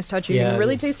really nice touch. You Yeah, can it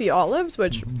really is. taste the olives,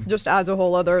 which just adds a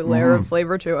whole other layer of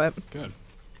flavor to it. Good.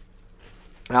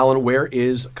 Alan, where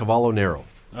is Cavallo Nero?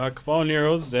 Cavallo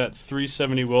Nero's at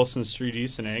 370 Wilson Street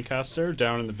East in Ancaster,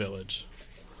 down in the village.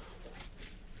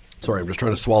 Sorry, I'm just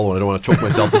trying to swallow and I don't want to choke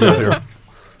myself to death here.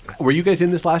 Were you guys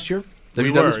in this last year? Have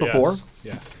you done this before? Yes.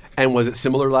 Yeah. And was it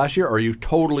similar last year, or are you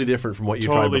totally different from what you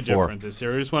Totally tried before? different this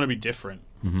year. We just want to be different.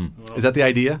 Well, Is that the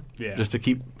idea? Yeah. Just to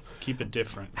keep it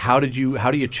different. How do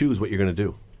you choose what you're going to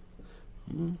do?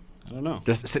 I don't know.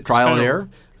 Just trial and error?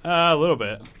 A little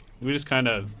bit. We just kind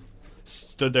of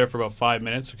stood there for about 5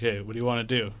 minutes. Okay, what do you want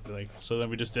to do? So then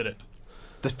we just did it.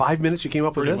 Just 5 minutes you came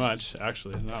up with Pretty this? much,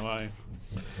 actually. Not my.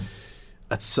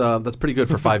 That's pretty good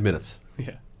for 5 minutes.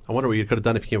 Yeah. I wonder what you could have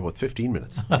done if you came up with 15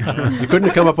 minutes. You couldn't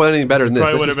have come up with anything better than this.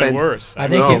 Probably This would is have been worse. I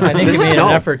think you made an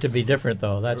effort to be different,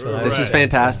 though. That's what This is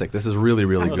fantastic. This is really,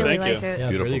 really good. Thank you. Yeah,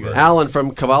 Beautiful. really good. Alan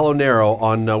from Cavallo Nero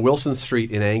on Wilson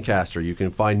Street in Ancaster. You can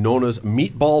find Nona's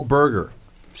Meatball Burger.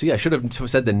 See, I should have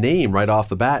said the name right off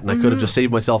the bat, and I could have just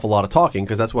saved myself a lot of talking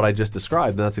because that's what I just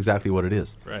described, and that's exactly what it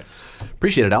is. Right.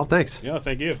 Appreciate it, Al. Thanks. Yeah,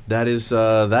 thank you. That is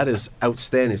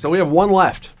outstanding. So we have one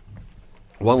left.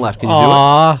 One left. Can you do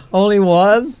Aw, only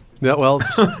one? Yeah, well,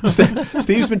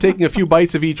 Steve's been taking a few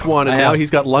bites of each one, and now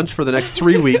he's got lunch for the next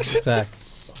 3 weeks. Exactly.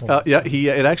 Yeah,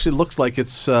 it actually looks like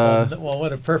it's. Well,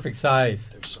 what a perfect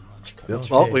size.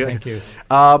 Thank you.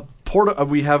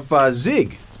 We have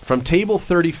Zig from Table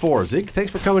 34. Zig,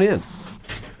 thanks for coming in.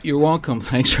 You're welcome.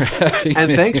 Thanks for having me.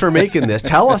 And thanks for making this.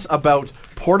 Tell us about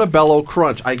Portobello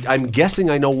Crunch. I'm guessing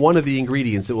I know one of the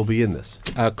ingredients that will be in this.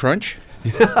 Crunch?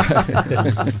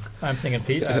 I'm thinking what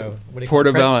do you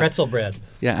Portobello. pretzel bread.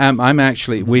 Yeah, I'm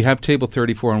actually, we have Table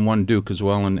 34 and One Duke as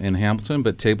well in Hamilton,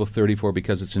 but Table 34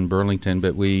 because it's in Burlington.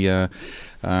 But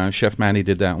Chef Manny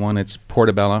did that one. It's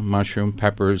portobello, mushroom,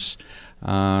 peppers,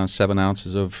 7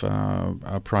 ounces of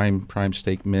prime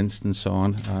steak minced and so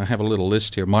on. I have a little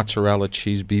list here. Mozzarella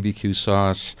cheese, BBQ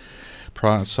sauce,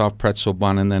 soft pretzel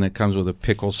bun, and then it comes with a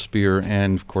pickle spear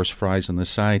and, of course, fries on the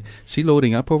side. Is he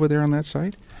loading up over there on that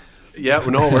side? Yeah,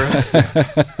 no,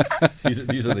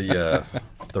 these are the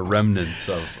remnants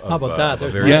of How about that? a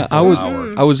very Yeah, full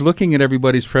hour. I was looking at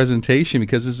everybody's presentation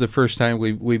because this is the first time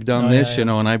we've done this, you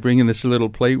know, and I bring in this little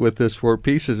plate with this 4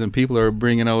 pieces, and people are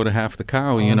bringing out a half the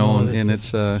cow, you know, and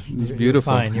it's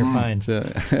beautiful. You're fine.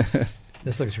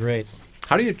 This looks great.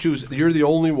 How do you choose? You're the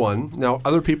only one. Now,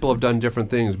 other people have done different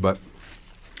things, but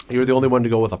you're the only one to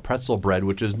go with a pretzel bread,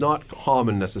 which is not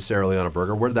common necessarily on a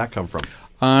burger. Where did that come from?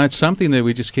 It's something that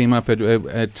we just came up at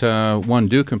One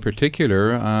Duke in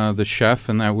particular, the chef,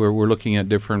 and that we're looking at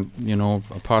different, you know,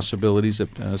 possibilities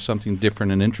of something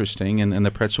different and interesting, and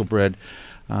the pretzel bread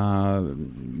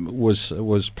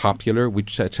was popular. We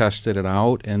tested it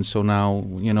out, and so now,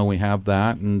 you know, we have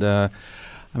that, and I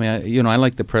mean, I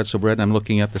like the pretzel bread. I'm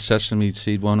looking at the sesame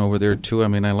seed one over there too. I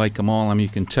mean, I like them all. I mean, you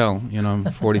can tell, you know, I'm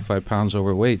 45 pounds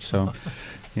overweight, so.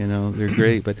 You know, they're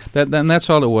great, but that's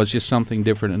all it was, just something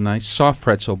different and nice. Soft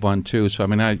pretzel bun, too. So, I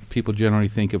mean, people generally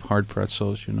think of hard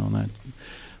pretzels, you know, that.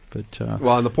 But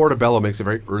well, and the portobello makes it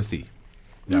very earthy.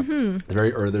 Yeah.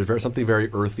 There's something very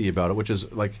earthy about it, which is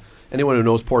like anyone who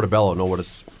knows portobello know what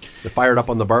it's. You fire it up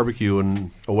on the barbecue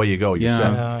and away you go.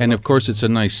 And of course it's a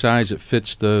nice size. It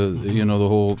fits the you know, the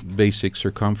whole basic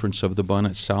circumference of the bun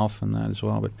itself and that as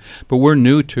well. But we're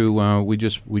new to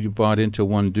we bought into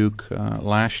One Duke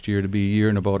last year to be a year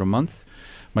and about a month.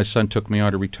 My son took me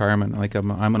out of retirement. Like I'm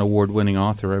an award-winning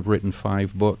author. I've written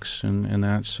 5 books and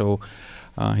that. So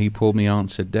he pulled me out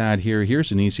and said, "Dad,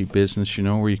 here's an easy business, you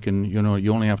know, where you can, you know,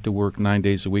 you only have to work 9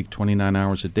 days a week, 29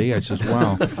 hours a day." I says,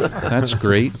 "Wow, that's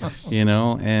great," you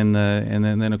know. And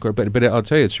then of course, but I'll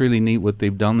tell you, it's really neat what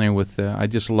they've done there with. I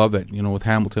just love it, you know, with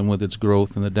Hamilton, with its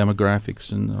growth and the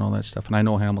demographics and all that stuff. And I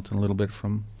know Hamilton a little bit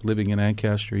from living in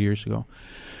Ancaster years ago,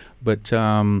 but.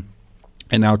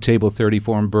 And now Table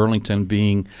 34 in Burlington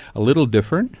being a little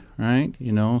different, right?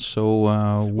 You know,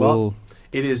 so we'll.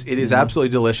 It is absolutely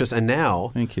delicious, and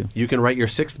now thank you. You can write your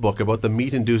 6th book about the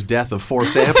meat-induced death of 4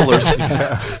 samplers.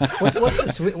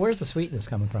 Where's the sweetness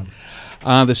coming from?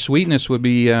 The sweetness would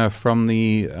be from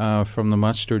the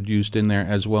mustard used in there,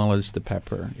 as well as the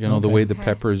pepper. You know, the way the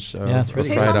peppers are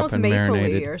fried up and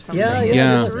marinated. Or something.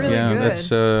 Yeah, it's really yeah. good. That's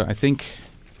I think.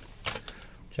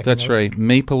 That's right,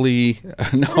 mapley.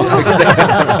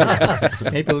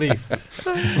 No, maple leaf.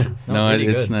 No, really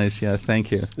it's good. nice. Yeah,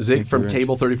 thank you. Zig from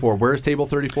Table 34. Where is Table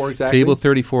 34 exactly? Table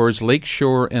 34 is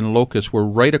Lakeshore and Locust. We're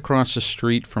right across the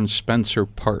street from Spencer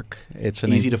Park. It's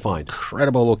an easy to find,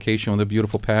 incredible location with a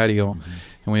beautiful patio,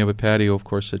 and we have a patio, of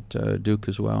course, at Duke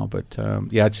as well. But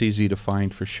yeah, it's easy to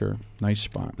find for sure. Nice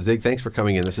spot. Zig, thanks for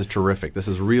coming in. This is terrific. This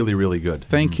is really, really good.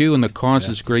 Thank you, and the cause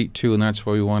is great too, and that's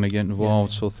why we want to get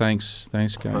involved. So thanks,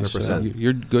 guys. 100%.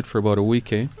 You're good for about a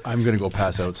week, eh? I'm going to go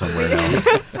pass out somewhere now.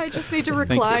 I just need to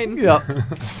recline. Yeah.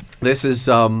 This is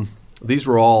these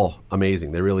were all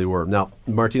amazing. They really were. Now,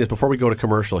 Martinus, before we go to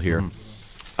commercial here,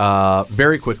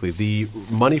 very quickly, the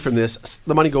money from this,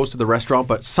 the money goes to the restaurant,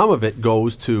 but some of it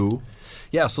goes to.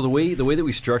 Yeah. So the way that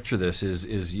we structure this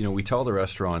is you know, we tell the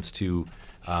restaurants to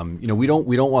We don't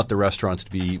want the restaurants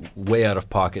to be way out of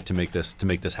pocket to make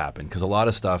this happen, because a lot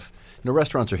of stuff,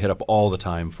 restaurants are hit up all the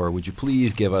time for, would you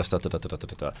please give us da da da da da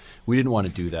da da. We didn't want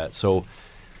to do that, so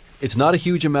it's not a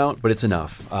huge amount, but it's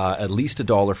enough. At least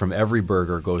 $1 from every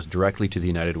burger goes directly to the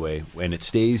United Way, and it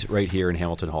stays right here in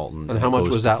Hamilton Halton. And how much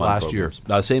was that last year?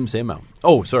 Same amount.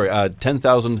 Oh, sorry,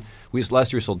 10,000.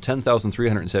 Last year sold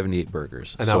 10,378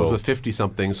 burgers. And that was with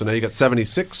 50-something, so now you got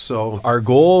 76, so... Our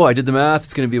goal, I did the math,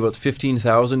 it's going to be about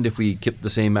 15,000 if we keep the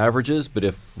same averages, but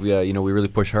if we really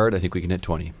push hard, I think we can hit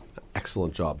 20.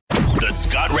 Excellent job. The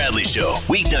Scott Radley Show,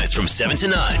 weeknights from 7 to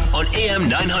 9 on AM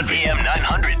 900. AM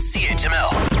 900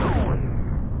 CHML.